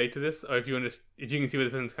if you relate to this or if you can see where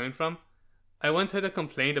this person's coming from. I once heard a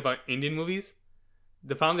complaint about Indian movies.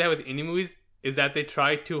 The problem they have with Indian movies is that they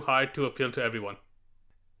try too hard to appeal to everyone.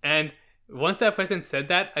 And once that person said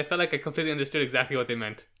that, I felt like I completely understood exactly what they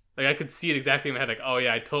meant. Like I could see it exactly in my head. Like, oh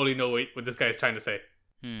yeah, I totally know what this guy is trying to say.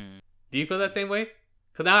 Hmm. Do you feel that same way?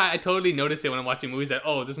 Because now I totally notice it when I'm watching movies that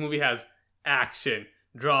this movie has action,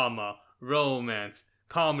 drama, romance,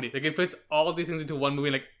 comedy. Like it puts all these things into one movie.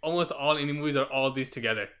 Like almost all Indian movies are all these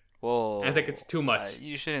together, and it's like it's Whoa. too much.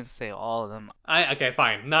 You shouldn't say all of them. I okay,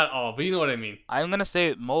 fine, not all, but you know what I mean. I'm gonna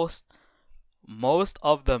say most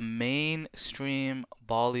of the mainstream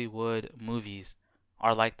Bollywood movies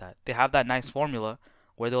are like that. They have that nice formula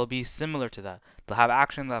where they'll be similar to that. They'll have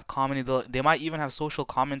action, they'll have comedy, they might even have social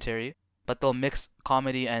commentary, but they'll mix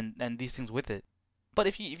comedy and these things with it. But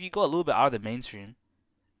if you go a little bit out of the mainstream,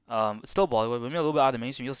 it's still Bollywood, but maybe a little bit out of the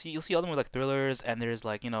mainstream, you'll see other movies like thrillers, and there's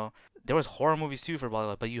like there was horror movies too for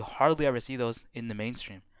Bollywood, but you hardly ever see those in the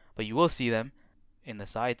mainstream. But you will see them in the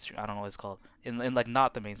side stream. I don't know what it's called in like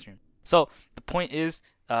not the mainstream. So the point is,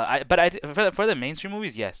 for the mainstream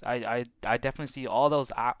movies, yes, I definitely see all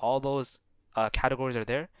those categories are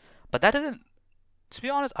there, but that doesn't. To be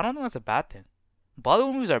honest, I don't think that's a bad thing.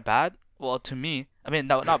 Bollywood movies are bad. Well, to me, I mean,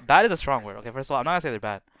 no, not bad is a strong word. Okay, first of all, I'm not gonna say they're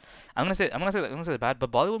bad. I'm gonna say they're bad.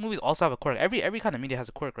 But Bollywood movies also have a quirk. Every kind of media has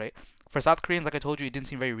a quirk, right? For South Koreans, like I told you, it didn't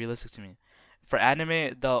seem very realistic to me. For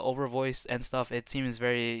anime, the over voice and stuff, it seems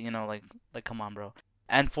very, like come on, bro.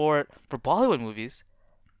 And for Bollywood movies,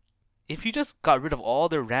 if you just got rid of all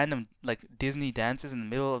the random like Disney dances in the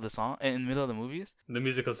middle of the song, in the middle of the movies, The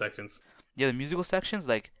musical sections. yeah, the musical sections,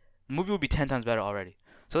 like the movie would be 10 times better already.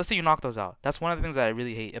 So let's say you knock those out. That's one of the things that I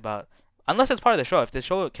really hate about, unless it's part of the show. If the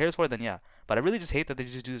show cares for it, then yeah. But I really just hate that they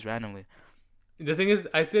just do this randomly. The thing is,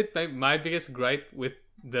 I think my biggest gripe with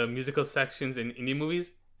the musical sections in Indian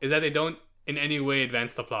movies is that they don't in any way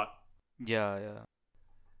advance the plot. Yeah, yeah.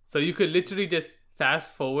 So you could literally just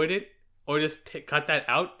fast forward it or just cut that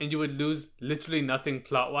out, and you would lose literally nothing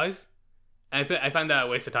plot wise. And I find that a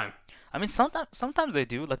waste of time. I mean, sometimes they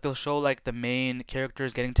do. Like they'll show like the main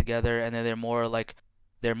characters getting together, and then they're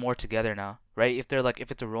more together now, right?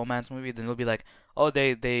 If it's a romance movie, then they'll be like, oh,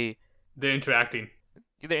 They're interacting.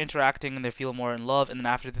 they're interacting and they feel more in love, and then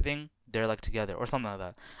after the thing, they're like together or something like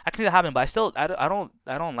that. I can see that happen, but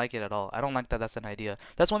I don't like it at all. I don't like that. That's an idea.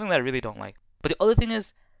 That's one thing that I really don't like. But the other thing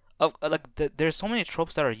is, there's so many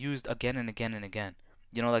tropes that are used again and again and again.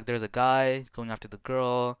 Like there's a guy going after the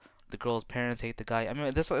girl. The girl's parents hate the guy. I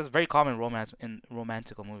mean, this is very common romance in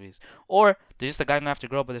romantical movies. Or there's just a guy going after a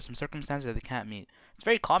girl, but there's some circumstances that they can't meet. It's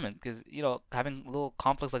very common because having little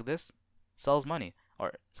conflicts like this sells money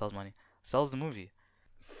or sells money sells the movie.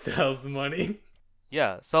 Sells money.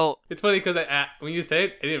 Yeah. So It's funny because when you said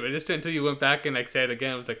it, it didn't register until you went back and like said it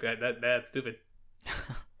again. I was like, that's stupid.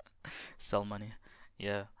 sell money.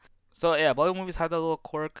 Yeah. So yeah, Bollywood movies have that little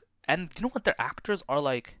quirk, and you know what? Their actors are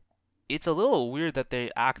like. It's a little weird that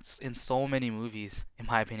they act in so many movies, in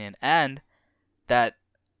my opinion, and that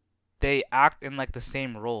they act in like the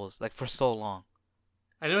same roles like for so long.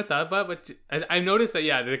 I never thought about it, but I noticed that,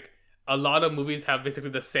 yeah, like a lot of movies have basically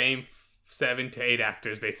the same 7 to 8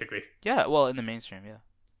 actors, basically. Yeah. Well, in the mainstream, yeah.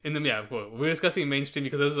 In them, yeah, we're discussing mainstream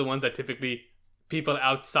because those are the ones that typically people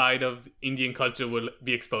outside of Indian culture will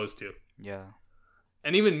be exposed to. Yeah.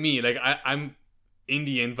 And even me, like I'm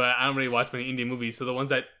Indian, but I don't really watch many Indian movies. So the ones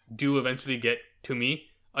that do eventually get to me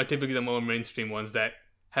are typically the more mainstream ones that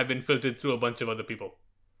have been filtered through a bunch of other people.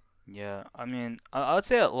 Yeah, I mean, I would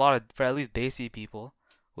say a lot of, for at least Desi people,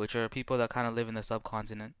 which are people that kind of live in the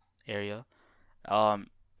subcontinent area. Um,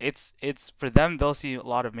 it's for them they'll see a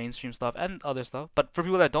lot of mainstream stuff and other stuff. But for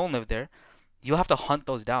people that don't live there, you'll have to hunt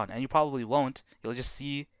those down, and you probably won't. You'll just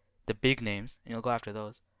see the big names, and you'll go after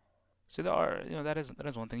those. So there are, that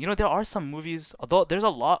is one thing. There are some movies, although there's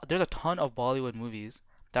a ton of Bollywood movies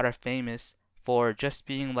that are famous for just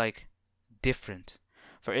being like different.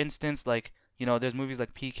 For instance, like there's movies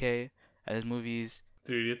like PK, and there's movies,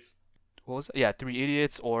 Three Idiots. what was it? Yeah, Three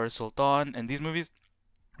Idiots or Sultan, and these movies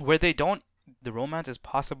where they don't, the romance is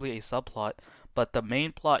possibly a subplot, but the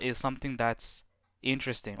main plot is something that's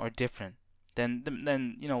interesting or different than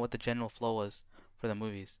what the general flow was for the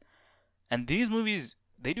movies. And these movies,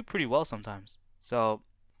 they do pretty well sometimes. So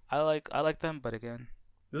I like them, but again,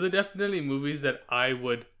 Those are definitely movies that I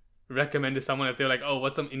would recommend to someone if they're like, oh,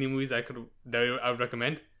 what's some indie movies I would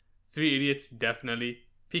recommend? Three Idiots, definitely.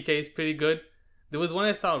 PK is pretty good. There was one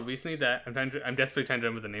I saw recently that I'm desperately trying to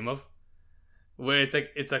remember the name of, where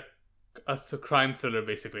it's a crime thriller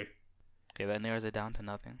basically. okay, that narrows it down to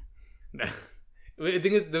nothing. The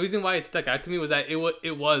thing is, the reason why it stuck out to me was that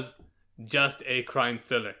it was just a crime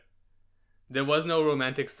thriller. There was no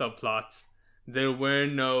romantic subplots. There were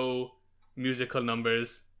no musical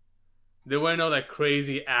numbers. There were no like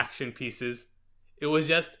crazy action pieces. It was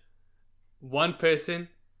just one person.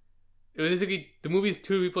 It was basically the movie's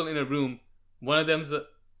two people in a room. One of them's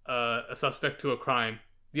a suspect to a crime.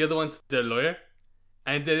 The other one's their lawyer,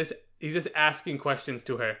 and he's just asking questions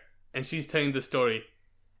to her, and she's telling the story.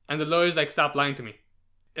 And the lawyer's like, "Stop lying to me."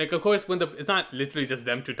 Like, of course, it's not literally just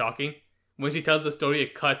them two talking. When she tells the story,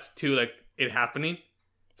 it cuts to like it happening.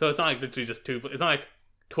 So it's not like literally just two. It's not like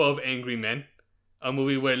 12 Angry Men, a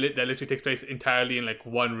movie where that literally takes place entirely in like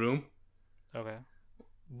one room. Okay.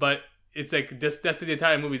 But it's like just that's the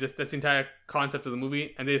entire movie. That's the entire concept of the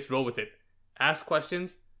movie, and they just roll with it. Ask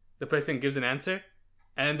questions, the person gives an answer,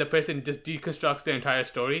 and the person just deconstructs their entire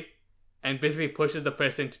story, and basically pushes the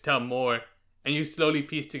person to tell more, and you slowly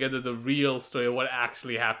piece together the real story of what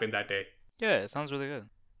actually happened that day. Yeah, it sounds really good.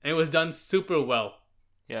 And it was done super well.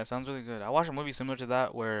 Yeah, it sounds really good. I watched a movie similar to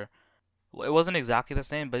that where it wasn't exactly the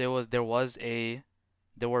same, but there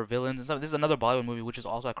were villains and stuff. This is another Bollywood movie which is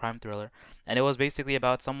also a crime thriller, and it was basically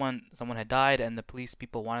about someone had died and the police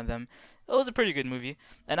people wanted them. It was a pretty good movie,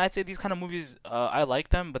 and I'd say these kind of movies, I like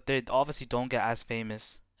them, but they obviously don't get as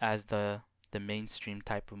famous as the mainstream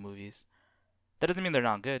type of movies. That doesn't mean they're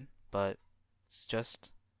not good, but it's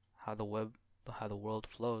just how the world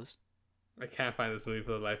flows. I can't find this movie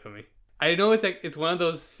for the life of me. I know it's one of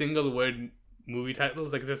those single word movie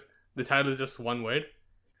titles. Like, it's just the title is just one word.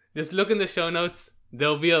 Just look in the show notes.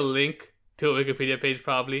 There'll be a link to a Wikipedia page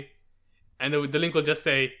probably, and the link will just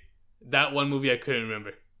say that one movie I couldn't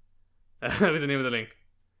remember. That'll be the name of the link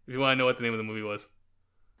if you want to know what the name of the movie was.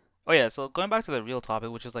 Oh yeah, so going back to the real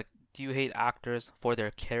topic, which is like, do you hate actors for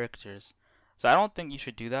their characters? So I don't think you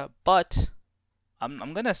should do that, but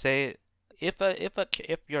I'm gonna say if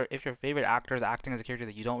your favorite actor is acting as a character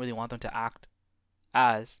that you don't really want them to act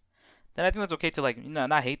as, then I think that's okay to like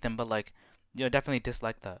not hate them, but like definitely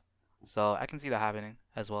dislike that. So I can see that happening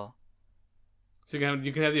as well. So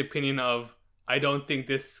you can have the opinion of, I don't think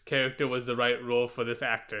this character was the right role for this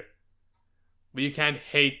actor, but you can't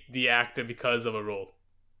hate the actor because of a role.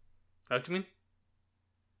 Is that what you mean?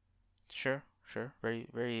 Sure. Very,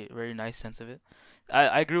 very, very nice sense of it.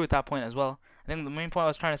 I agree with that point as well. I think the main point I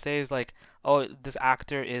was trying to say is like, oh, this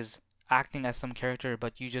actor is acting as some character,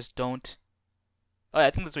 but you just don't. Oh, I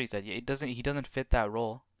think that's what he said. He doesn't fit that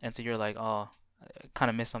role, and so you're like, oh, I kind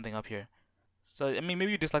of missed something up here. So I mean,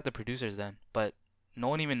 maybe you dislike the producers then, but no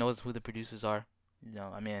one even knows who the producers are.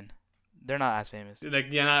 I mean, they're not as famous. Like,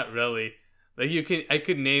 yeah, not really. Like, I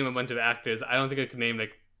could name a bunch of actors. I don't think I could name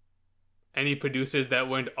like any producers that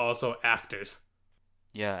weren't also actors.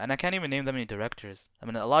 Yeah, and I can't even name that many directors. I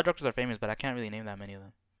mean, a lot of directors are famous, but I can't really name that many of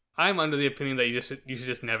them. I'm under the opinion that you should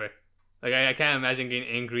just never. Like, I can't imagine getting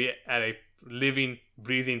angry at a living,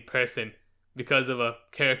 breathing person because of a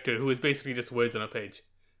character who is basically just words on a page,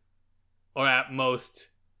 or at most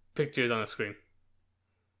pictures on a screen.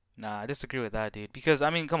 Nah, I disagree with that, dude. Because I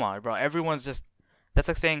mean, come on, bro. Everyone's just. That's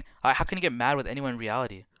like saying, how can you get mad with anyone in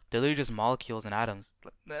reality? They're literally just molecules and atoms.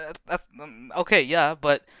 That's okay, yeah,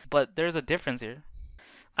 but there's a difference here.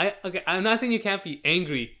 I'm not saying you can't be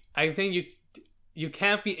angry. I'm saying you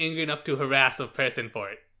can't be angry enough to harass a person for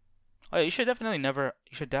it. Oh yeah, you should definitely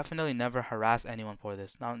never harass anyone for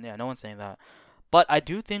this. No, yeah, no one's saying that. But I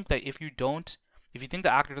do think that if you don't, if you think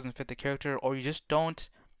the actor doesn't fit the character, or you just don't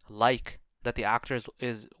like that the actor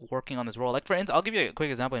is working on this role. Like for instance, I'll give you a quick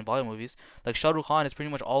example in Bollywood movies. Like Shah Rukh Khan is pretty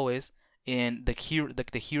much always in the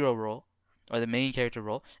hero role or the main character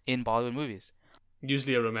role in Bollywood movies.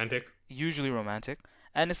 Usually a romantic. Usually romantic,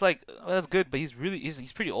 and it's like well, that's good, but he's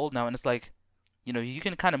pretty old now, and it's like you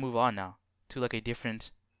can kind of move on now to like a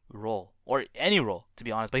different role or any role to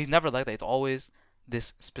be honest. But he's never like that. It's always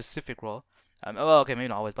this specific role. Well, okay, maybe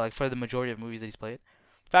not always, but like for the majority of movies that he's played.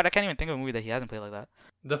 In fact, I can't even think of a movie that he hasn't played like that.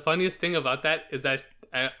 The funniest thing about that is that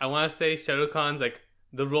I want to say Shah Rukh Khan's like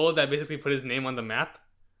the role that basically put his name on the map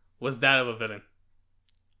was that of a villain.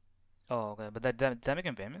 Oh, okay, but that make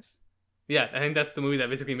him famous? Yeah, I think that's the movie that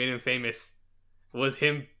basically made him famous. Was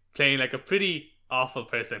him playing like a pretty awful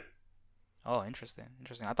person. Oh, interesting.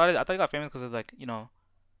 I thought he got famous because of like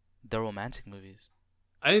the romantic movies.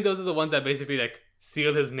 I think those are the ones that basically like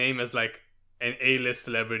seal his name as like an A-list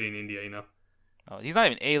celebrity in India. Oh, he's not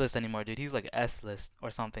even A-list anymore, dude. He's like S-list or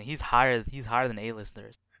something. He's higher than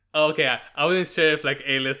A-listers. Oh, okay, I wasn't sure if like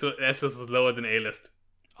A-list S-list was lower than A-list.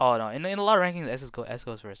 Oh no, in a lot of rankings, S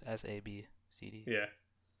goes first. S A B C D. Yeah,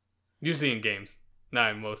 usually in games,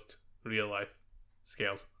 not in most real life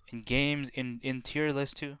scales. In games, in tier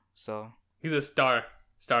list too. So he's a star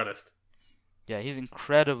list. yeah, he's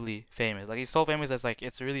incredibly famous. Like he's so famous that's like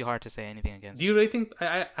it's really hard to say anything against. Do you really think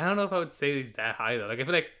I don't know if I would say he's that high though. Like I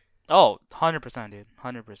feel like 100%, dude,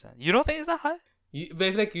 100%. You don't think he's that high? But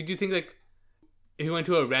I feel like you do think like if you went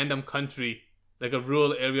to a random country, like a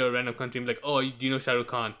rural area or a random country, and be like, oh, do you know Shah Rukh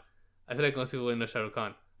Khan? I feel like most people wouldn't know Shah Rukh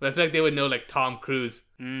Khan, but I feel like they would know like Tom Cruise.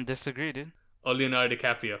 Disagree, dude. Or Leonardo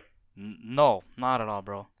DiCaprio. No, not at all,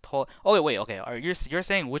 bro. Oh wait, okay. You're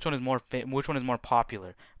saying which one is more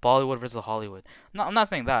popular, Bollywood versus Hollywood? No, I'm not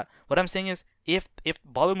saying that. What I'm saying is if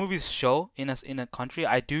Bollywood movies show in a country,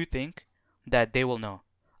 I do think that they will know.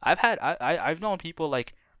 I've known people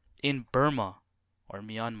like in Burma or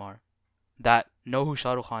Myanmar that know who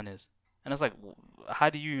Shah Rukh Khan is, and it's like, how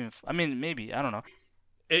do you even? I mean, maybe I don't know.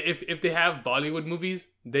 If they have Bollywood movies,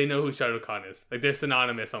 they know who Shah Rukh Khan is. Like they're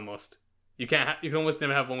synonymous almost. You can almost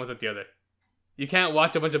never have one without the other. You can't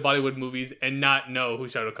watch a bunch of Bollywood movies and not know who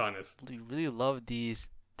Shah Rukh Khan is. You really love these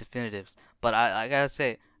definitives, but I gotta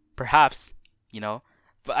say, perhaps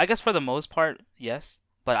but I guess for the most part, yes.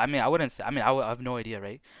 But I mean, I wouldn't say. I mean, I have no idea,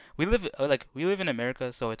 right? We live in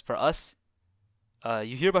America, so it's for us.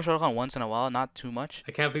 You hear about Shah Rukh Khan once in a while, not too much.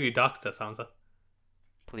 I can't believe you doxed us, Hamza.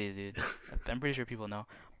 Please, dude. I'm pretty sure people know.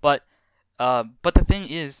 But the thing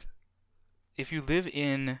is, if you live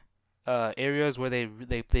in areas where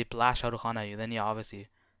they blast Shah Rukh Khan at you, then yeah, obviously,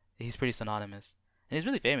 he's pretty synonymous, and he's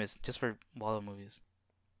really famous just for Bollywood movies.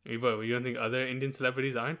 Hey, bro, you don't think other Indian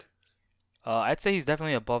celebrities aren't? I'd say he's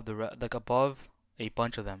definitely above above a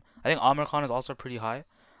bunch of them. I think Amir Khan is also pretty high,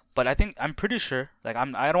 but I'm pretty sure. Like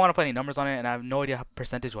I don't want to put any numbers on it, and I have no idea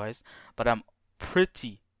percentage wise, but I'm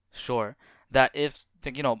pretty sure that if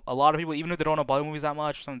like, a lot of people, even if they don't know Bollywood movies that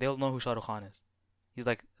much or something, they'll know who Shah Rukh Khan is. He's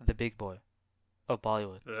like the big boy of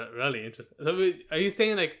Bollywood. Really interesting. So are you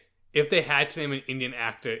saying like if they had to name an Indian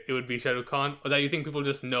actor, it would be Shah Rukh Khan, or that you think people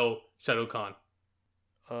just know Shah Rukh Khan?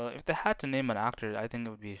 If they had to name an actor, I think it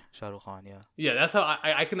would be Shah Rukh Khan. Yeah. Yeah, that's how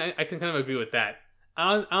I can kind of agree with that.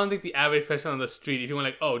 I don't think the average person on the street, if you want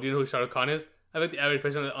like, oh, do you know who Shah Rukh Khan is? I bet the average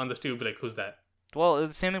person on the street would be like, who's that? Well,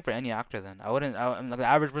 it's the same thing for any actor then. I'm like the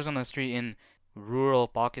average person on the street in rural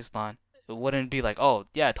Pakistan. It wouldn't be like, oh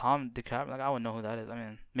yeah, Tom DiCaprio. Like I wouldn't know who that is. I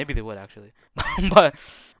mean, maybe they would actually, but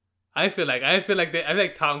I feel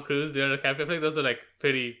like Tom Cruise, Leonardo DiCaprio. I feel like those are like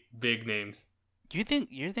pretty big names. you're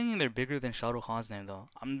thinking they're bigger than Shah Rukh Khan's name though?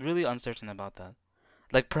 I'm really uncertain about that.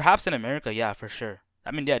 Like perhaps in America, yeah, for sure.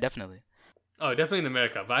 I mean, yeah, definitely. Oh, definitely in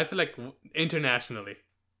America, but I feel like internationally.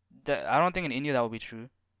 I don't think in India that would be true,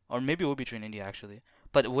 or maybe it would be true in India actually.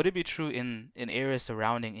 But would it be true in areas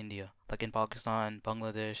surrounding India, like in Pakistan,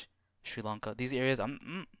 Bangladesh, Sri Lanka? These areas,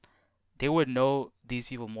 they would know these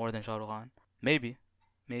people more than Shah Rukh Khan. Maybe,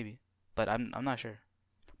 but I'm not sure.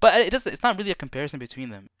 But it's not really a comparison between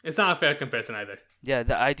them. It's not a fair comparison either. Yeah,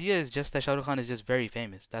 the idea is just that Shah Rukh Khan is just very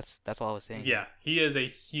famous. That's all I was saying. Yeah, he is a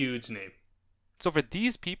huge name. So for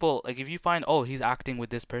these people, like if you find, oh, he's acting with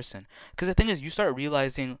this person, because the thing is, you start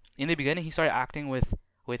realizing in the beginning he started acting with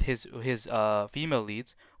his female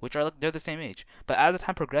leads, which are like they're the same age. But as the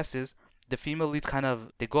time progresses, the female leads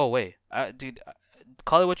they go away. Dude,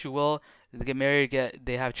 call it what you will. They get married,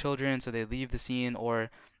 they have children, so they leave the scene or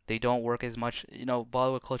they don't work as much.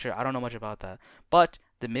 Bollywood culture. I don't know much about that. But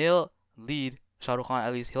the male lead, Shah Rukh Khan,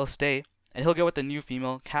 at least he'll stay and he'll get with the new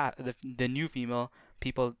female the new female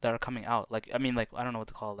people that are coming out. Like I mean, like I don't know what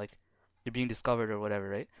to call it. Like they're being discovered or whatever,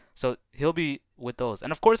 right? So he'll be with those.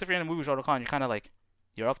 And of course, if you're in a movie with Shah Rukh Khan, you're kind of like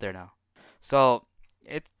you're up there now. So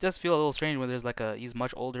it does feel a little strange when there's like a he's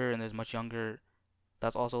much older and there's much younger.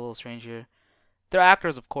 That's also a little strange here. They're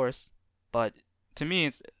actors, of course, but to me,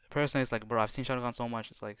 it's personally, it's like, bro, I've seen Shah Rukh Khan so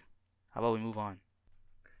much. It's like, how about we move on?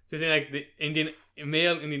 So you think like the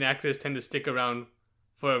male Indian actors tend to stick around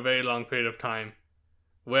for a very long period of time,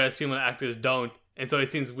 whereas female actors don't, and so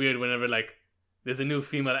it seems weird whenever like there's a new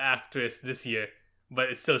female actress this year, but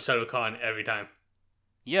it's still Shah Rukh Khan every time.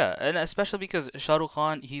 Yeah, and especially because Shah Rukh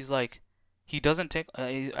Khan, he's like, he doesn't take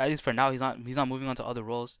at least for now, he's not moving on to other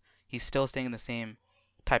roles. He's still staying in the same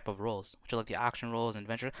type of roles, which are like the action roles and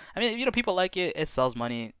adventure. I mean, people like it. It sells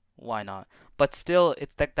money. Why not? But still,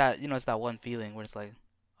 it's like that. It's that one feeling where it's like,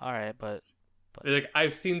 all right, but Like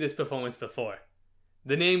I've seen this performance before.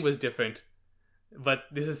 The name was different, but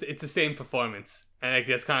it's the same performance, and like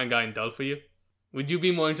that's kind of gotten dull for you. Would you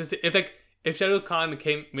be more interested if Shah Rukh Khan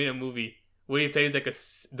made a movie where he plays like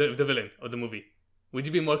the villain of the movie? Would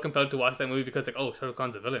you be more compelled to watch that movie because like, oh, Shah Rukh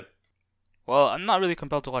Khan's a villain? well, I'm not really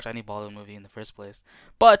compelled to watch any Bollywood movie in the first place.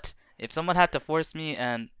 But if someone had to force me,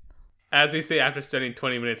 and As we say after spending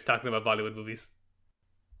 20 minutes talking about Bollywood movies.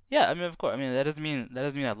 yeah, I mean, of course, I mean that doesn't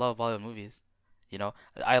mean I love Bollywood movies.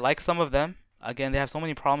 I like some of them. Again, they have so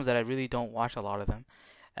many problems that I really don't watch a lot of them,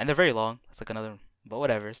 and they're very long. It's like another, but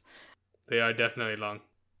whatever's. They are definitely long.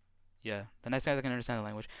 Yeah, the nice thing is I can understand the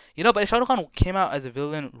language. But if Shah Rukh Khan came out as a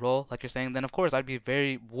villain role, like you're saying, then of course I'd be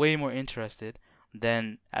way more interested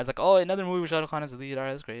than as like, oh, another movie with Shah Rukh Khan as the lead.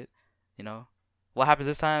 Alright, that's great. What happens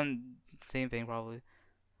this time? Same thing probably.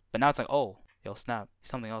 But now it's like, oh, yo, snap, he's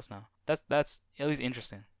something else now. That's at least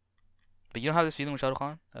interesting. But you don't have this feeling with Shah Rukh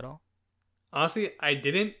Khan at all? Honestly, I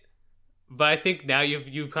didn't, but I think now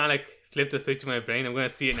you've kind of like flipped the switch in my brain. I'm gonna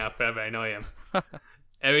see it now forever. I know I am.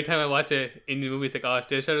 Every time I watch a Indian movie, it's like, oh,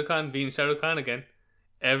 there's Shah Rukh Khan being Shah Rukh Khan again.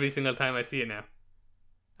 Every single time I see it now.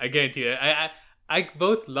 I guarantee you. I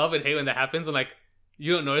both love and hate when that happens. When like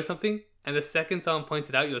you don't notice something, and the second someone points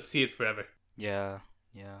it out, you'll see it forever. Yeah.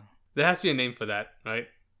 There has to be a name for that, right?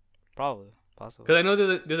 Probably, possibly. Because I know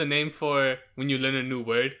there's a name for when you learn a new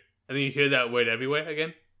word and then you hear that word everywhere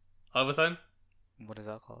again, all of a sudden. What is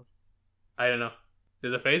that called? I don't know.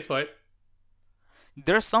 There's a phrase for it.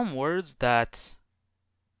 There are some words that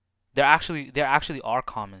they actually are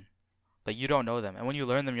common, but you don't know them. And when you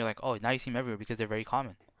learn them, you're like, oh, now you see them everywhere because they're very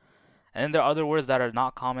common. And then there are other words that are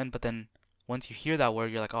not common, but then once you hear that word,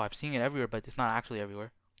 you're like, oh, I'm seeing it everywhere, but it's not actually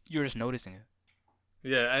everywhere. You're just noticing it.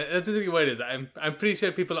 Yeah, that's basically what it is. I'm pretty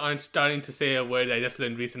sure people aren't starting to say a word I just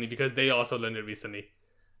learned recently because they also learned it recently.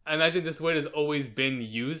 I imagine this word has always been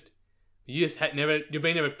used. You just had your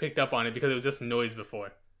brain never picked up on it because it was just noise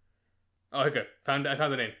before. Oh, okay. I found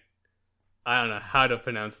the name. I don't know how to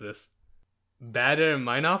pronounce this. Bader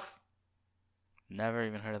Meinhof? Never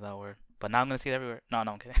even heard of that word. But now I'm gonna see it everywhere. No,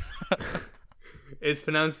 I'm kidding. It's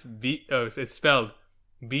pronounced it's spelled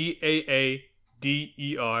Baader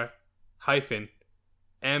hyphen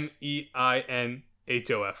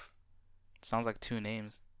Meinhof. Sounds like two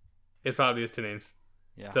names. It probably is two names.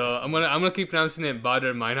 Yeah. So I'm gonna keep pronouncing it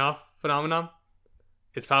Bader Meinhof phenomenon.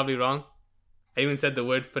 It's probably wrong. I even said the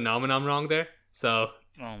word phenomenon wrong there. So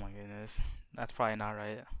Oh my goodness, that's probably not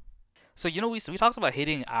right. So we talked about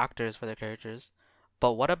hating actors for their characters,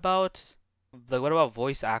 but what about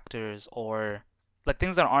voice actors or like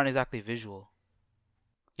things that aren't exactly visual?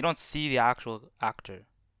 You don't see the actual actor.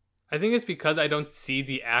 I think it's because I don't see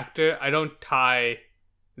the actor. I don't tie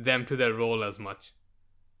them to their role as much.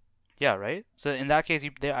 Yeah, right. So in that case,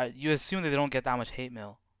 you assume that they don't get that much hate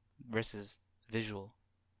mail versus visual.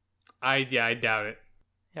 I doubt it.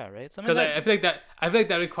 Yeah, right. So Because I feel like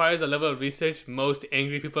that requires a level of research most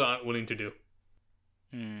angry people aren't willing to do.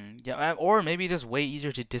 Yeah, or maybe just way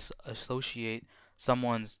easier to disassociate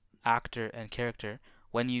someone's actor and character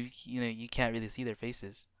when you can't really see their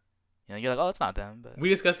faces. You're like, oh, it's not them. But We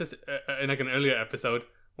discussed this in like an earlier episode.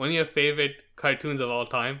 One of your favorite cartoons of all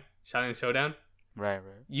time, Shining Showdown. right.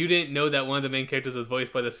 You didn't know that one of the main characters was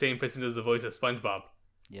voiced by the same person who does the voice of SpongeBob.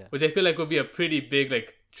 Yeah. Which I feel like would be a pretty big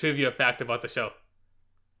like trivia fact about the show.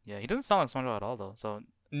 Yeah, he doesn't sound like SpongeBob at all though. So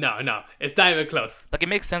No, it's not even close. like it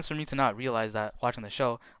makes sense for me to not realize that watching the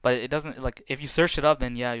show, but it doesn't. Like if you search it up,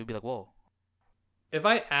 then yeah, you'll be like, whoa. If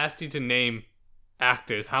I asked you to name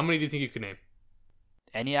actors, how many do you think you could name?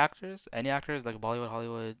 Any actors like Bollywood,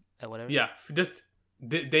 Hollywood, whatever. Yeah, just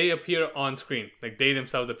they appear on screen. Like they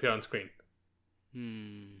themselves appear on screen.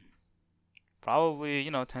 Probably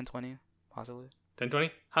 10, 20, possibly. 10,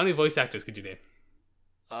 20? How many voice actors could you name?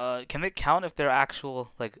 Can they count if they're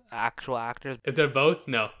actual actors? If they're both,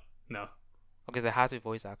 no. Okay, they have to be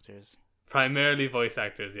voice actors. Primarily voice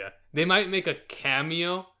actors, yeah. They might make a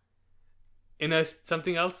cameo in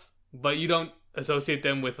something else, but you don't associate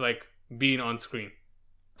them with like being on screen.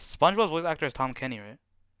 SpongeBob's voice actor is Tom Kenny, right?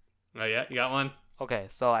 Oh yeah, you got one. Okay,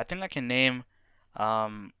 so I think I can name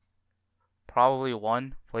um probably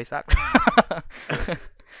one voice actor.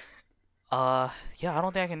 Yeah, I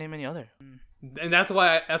don't think I can name any other. And that's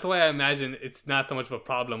why I imagine it's not so much of a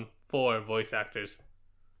problem for voice actors.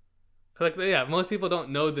 'Cause like yeah, most people don't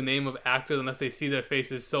know the name of actors unless they see their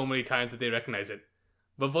faces so many times that they recognize it.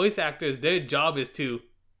 But voice actors, their job is to,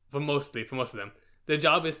 for most of them, their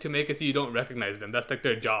job is to make it so you don't recognize them. That's like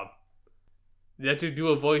their job. They have to do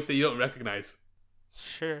a voice that you don't recognize.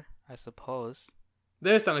 Sure, I suppose.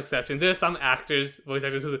 There's some exceptions. There's some voice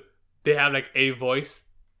actors, who they have like a voice,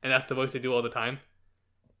 and that's the voice they do all the time.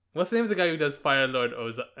 What's the name of the guy who does Fire Lord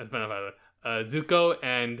Zuko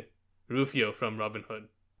and Rufio from Robin Hood?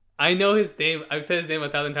 I know his name. I've said his name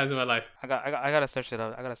 1,000 times in my life. I gotta search it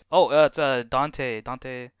up. Oh, it's Dante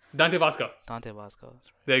Dante Bosco. Bosco. That's right.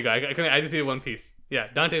 There you go. I just see One Piece. Yeah,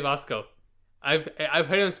 Dante Bosco. I've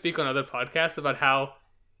heard him speak on other podcasts about how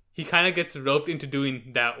he kind of gets roped into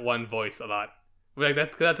doing that one voice a lot. Like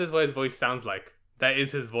that's what his voice sounds like. That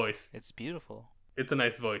is his voice. It's beautiful. It's a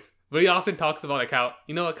nice voice. But he often talks about like how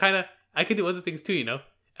kind of I can do other things too,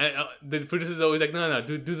 And the producer's always like, no,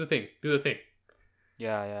 do the thing.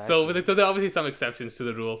 Yeah. So there are obviously some exceptions to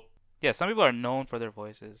the rule. Yeah, some people are known for their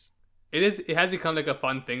voices. It has become like a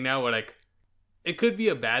fun thing now where like it could be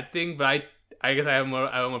a bad thing, but I guess I have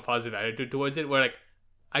a more positive attitude towards it where like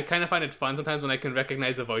I kind of find it fun sometimes when I can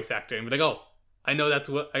recognize the voice actor and be like, oh, I know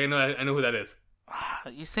who that is.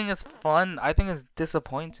 You think it's fun? I think it's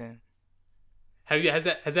disappointing. Has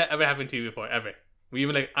that ever happened to you before? Ever? Where you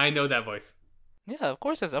were like, I know that voice. Yeah, of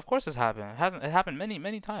course it's happened. It happened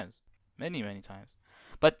many times. Many times.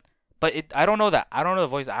 But I don't know that. I don't know the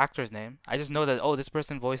voice actor's name. I just know that this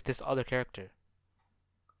person voiced this other character.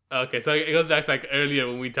 Okay, so it goes back to like earlier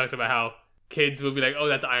when we talked about how kids would be like, oh,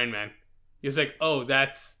 that's Iron Man. You're like, oh,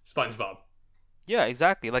 that's SpongeBob. Yeah,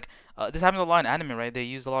 exactly. Like this happens a lot in anime, right? They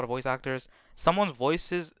use a lot of voice actors. Sometimes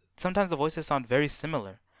the voices sound very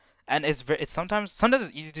similar, and it's sometimes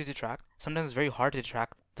it's easy to detract. Sometimes it's very hard to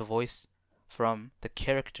detract the voice from the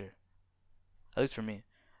character. At least for me.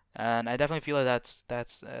 And I definitely feel like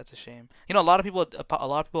that's a shame. A lot of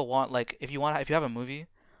people want, like, if you have a movie,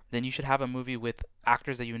 then you should have a movie with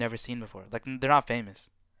actors that you've never seen before. Like, they're not famous,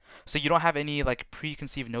 so you don't have any like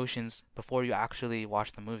preconceived notions before you actually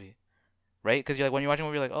watch the movie, right? Because you're like, when you're watching a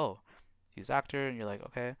movie, you're like, oh, he's an actor, and you're like,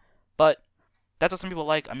 okay, but that's what some people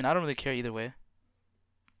like. I mean, I don't really care either way.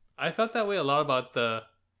 I felt that way a lot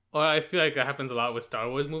or I feel like that happens a lot with Star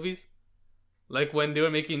Wars movies. Like when they were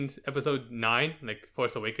making episode 9, like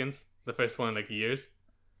Force Awakens, the first one in like years,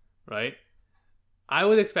 right? I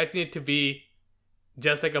was expecting it to be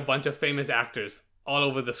just like a bunch of famous actors all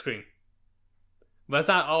over the screen. But that's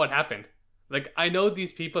not all what happened. Like, I know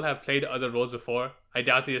these people have played other roles before. I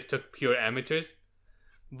doubt they just took pure amateurs.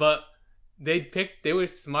 But they were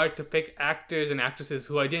smart to pick actors and actresses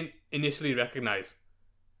who I didn't initially recognize.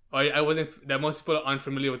 Or that most people are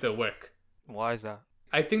unfamiliar with their work. Why is that?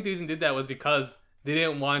 I think the reason they did that was because they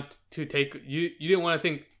didn't want to take you didn't want to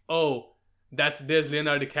think, oh, there's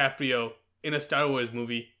Leonardo DiCaprio in a Star Wars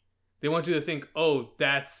movie. They want you to think, oh,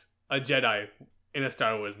 that's a Jedi in a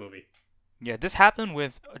Star Wars movie. Yeah, this happened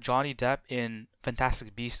with Johnny Depp in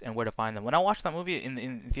Fantastic Beasts and Where to Find Them. When I watched that movie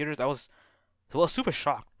in theaters, I was super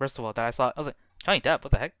shocked. First of all, that I was like, Johnny Depp,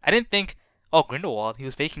 what the heck? I didn't think, oh, Grindelwald, he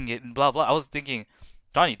was faking it and blah blah. I was thinking,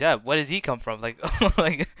 Johnny Depp, where does he come from? Like,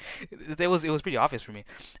 like it was pretty obvious for me,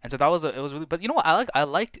 and so it was really. But you know what? I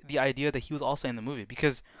liked the idea that he was also in the movie,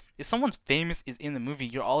 because if someone's famous is in the movie,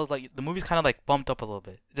 you're always like, the movie's kind of like bumped up a little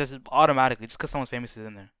bit, just automatically, just because someone's famous is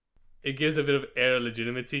in there. It gives a bit of air of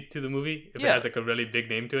legitimacy to the movie if it has like a really big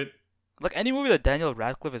name to it. Like any movie that Daniel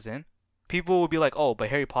Radcliffe is in, people will be like, oh, but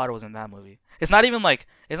Harry Potter was in that movie. It's not like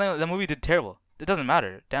the movie did terrible. It doesn't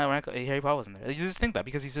matter. Daniel Radcliffe, Harry Potter was in there. You just think that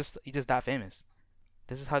because he's just that famous.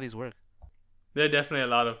 This is how these work. There are definitely a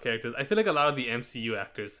lot of characters. I feel like a lot of the MCU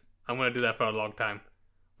actors, I'm going to do that for a long time.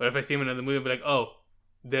 But if I see him in another movie, I'll be like, oh,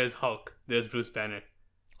 there's Hulk. There's Bruce Banner.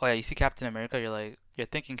 Oh, yeah, you see Captain America, you're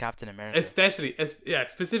thinking Captain America.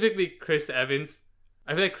 Specifically Chris Evans.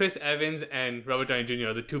 I feel like Chris Evans and Robert Downey Jr.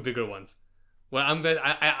 are the two bigger ones. Well,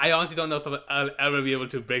 I honestly don't know if I'll ever be able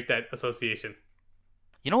to break that association.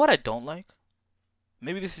 You know what I don't like?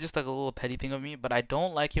 Maybe this is just like a little petty thing of me, but I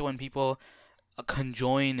don't like it when people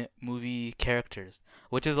conjoin movie characters,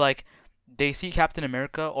 which is like they see Captain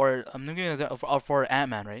America, or I'm giving an example for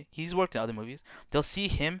Ant-Man, right? He's worked in other movies. They'll see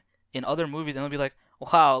him in other movies, and they'll be like,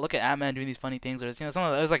 wow, look at Ant-Man doing these funny things, or you know,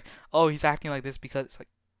 something. It was like, oh, he's acting like this because it's like,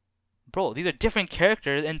 bro, these are different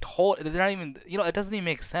characters and they're not even, you know, it doesn't even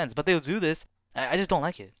make sense. But they'll do this. I just don't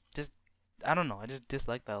like it. Just I don't know. I just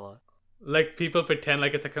dislike that a lot. Like people pretend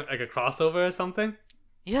like it's like a crossover or something.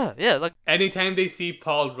 Yeah, yeah, like Anytime they see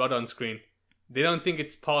Paul Rudd on screen, they don't think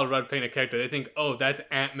it's Paul Rudd playing a character. They think, oh, that's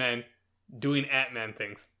Ant-Man doing Ant-Man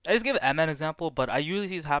things. I just gave the Ant-Man example, but I usually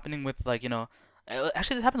see this happening with like, you know,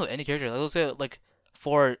 actually this happens with any character. Like, they'll say like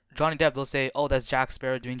for Johnny Depp, they'll say, oh, that's Jack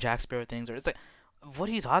Sparrow doing Jack Sparrow things, or it's like, what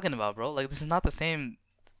are you talking about, bro? Like, this is not the same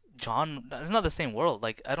John. It's not the same world.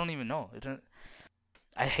 Like, I don't even know.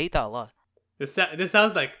 I hate that a lot. This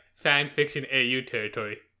sounds like fan fiction AU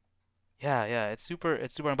territory. Yeah, yeah, it's super.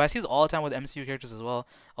 But I see this all the time with MCU characters as well.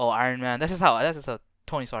 Oh, Iron Man. That's just how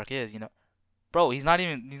Tony Stark is, you know. Bro, he's not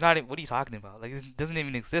even. What are you talking about? Like, it doesn't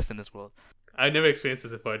even exist in this world. I've never experienced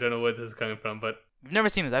this before. I don't know where this is coming from, but I've never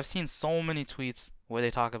seen this. I've seen so many tweets where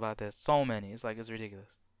they talk about this. So many. It's like it's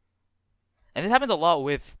ridiculous. And this happens a lot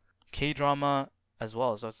with K-drama as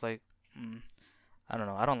well. So it's like, I don't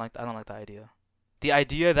know. I don't like the idea. The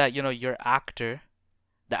idea that, you know, the actor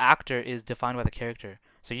is defined by the character.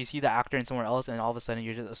 So you see the actor in somewhere else, and all of a sudden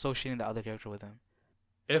you're just associating the other character with him.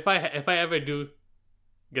 if I ever do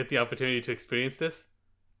get the opportunity to experience this,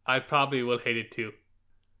 I probably will hate it too.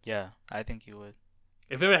 Yeah, I think you would.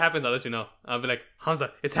 If it ever happens, I'll let you know. I'll be like,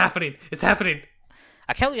 Hamza, it's happening. It's happening.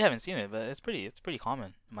 I can't believe you haven't seen it, but it's pretty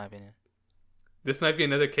common in my opinion. This might be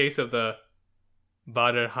another case of the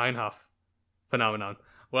Bader Heinhoff phenomenon.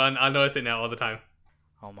 Well, I'll notice it now all the time.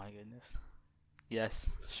 Oh my goodness. Yes,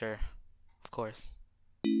 sure, of course.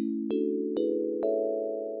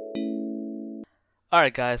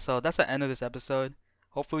 Alright, guys, so that's the end of this episode.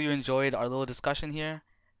 Hopefully, you enjoyed our little discussion here,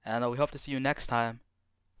 and we hope to see you next time.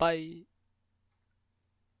 Bye.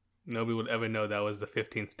 Nobody would ever know that was the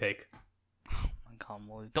 15th take. Oh my God,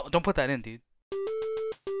 Molly. Don't put that in, dude.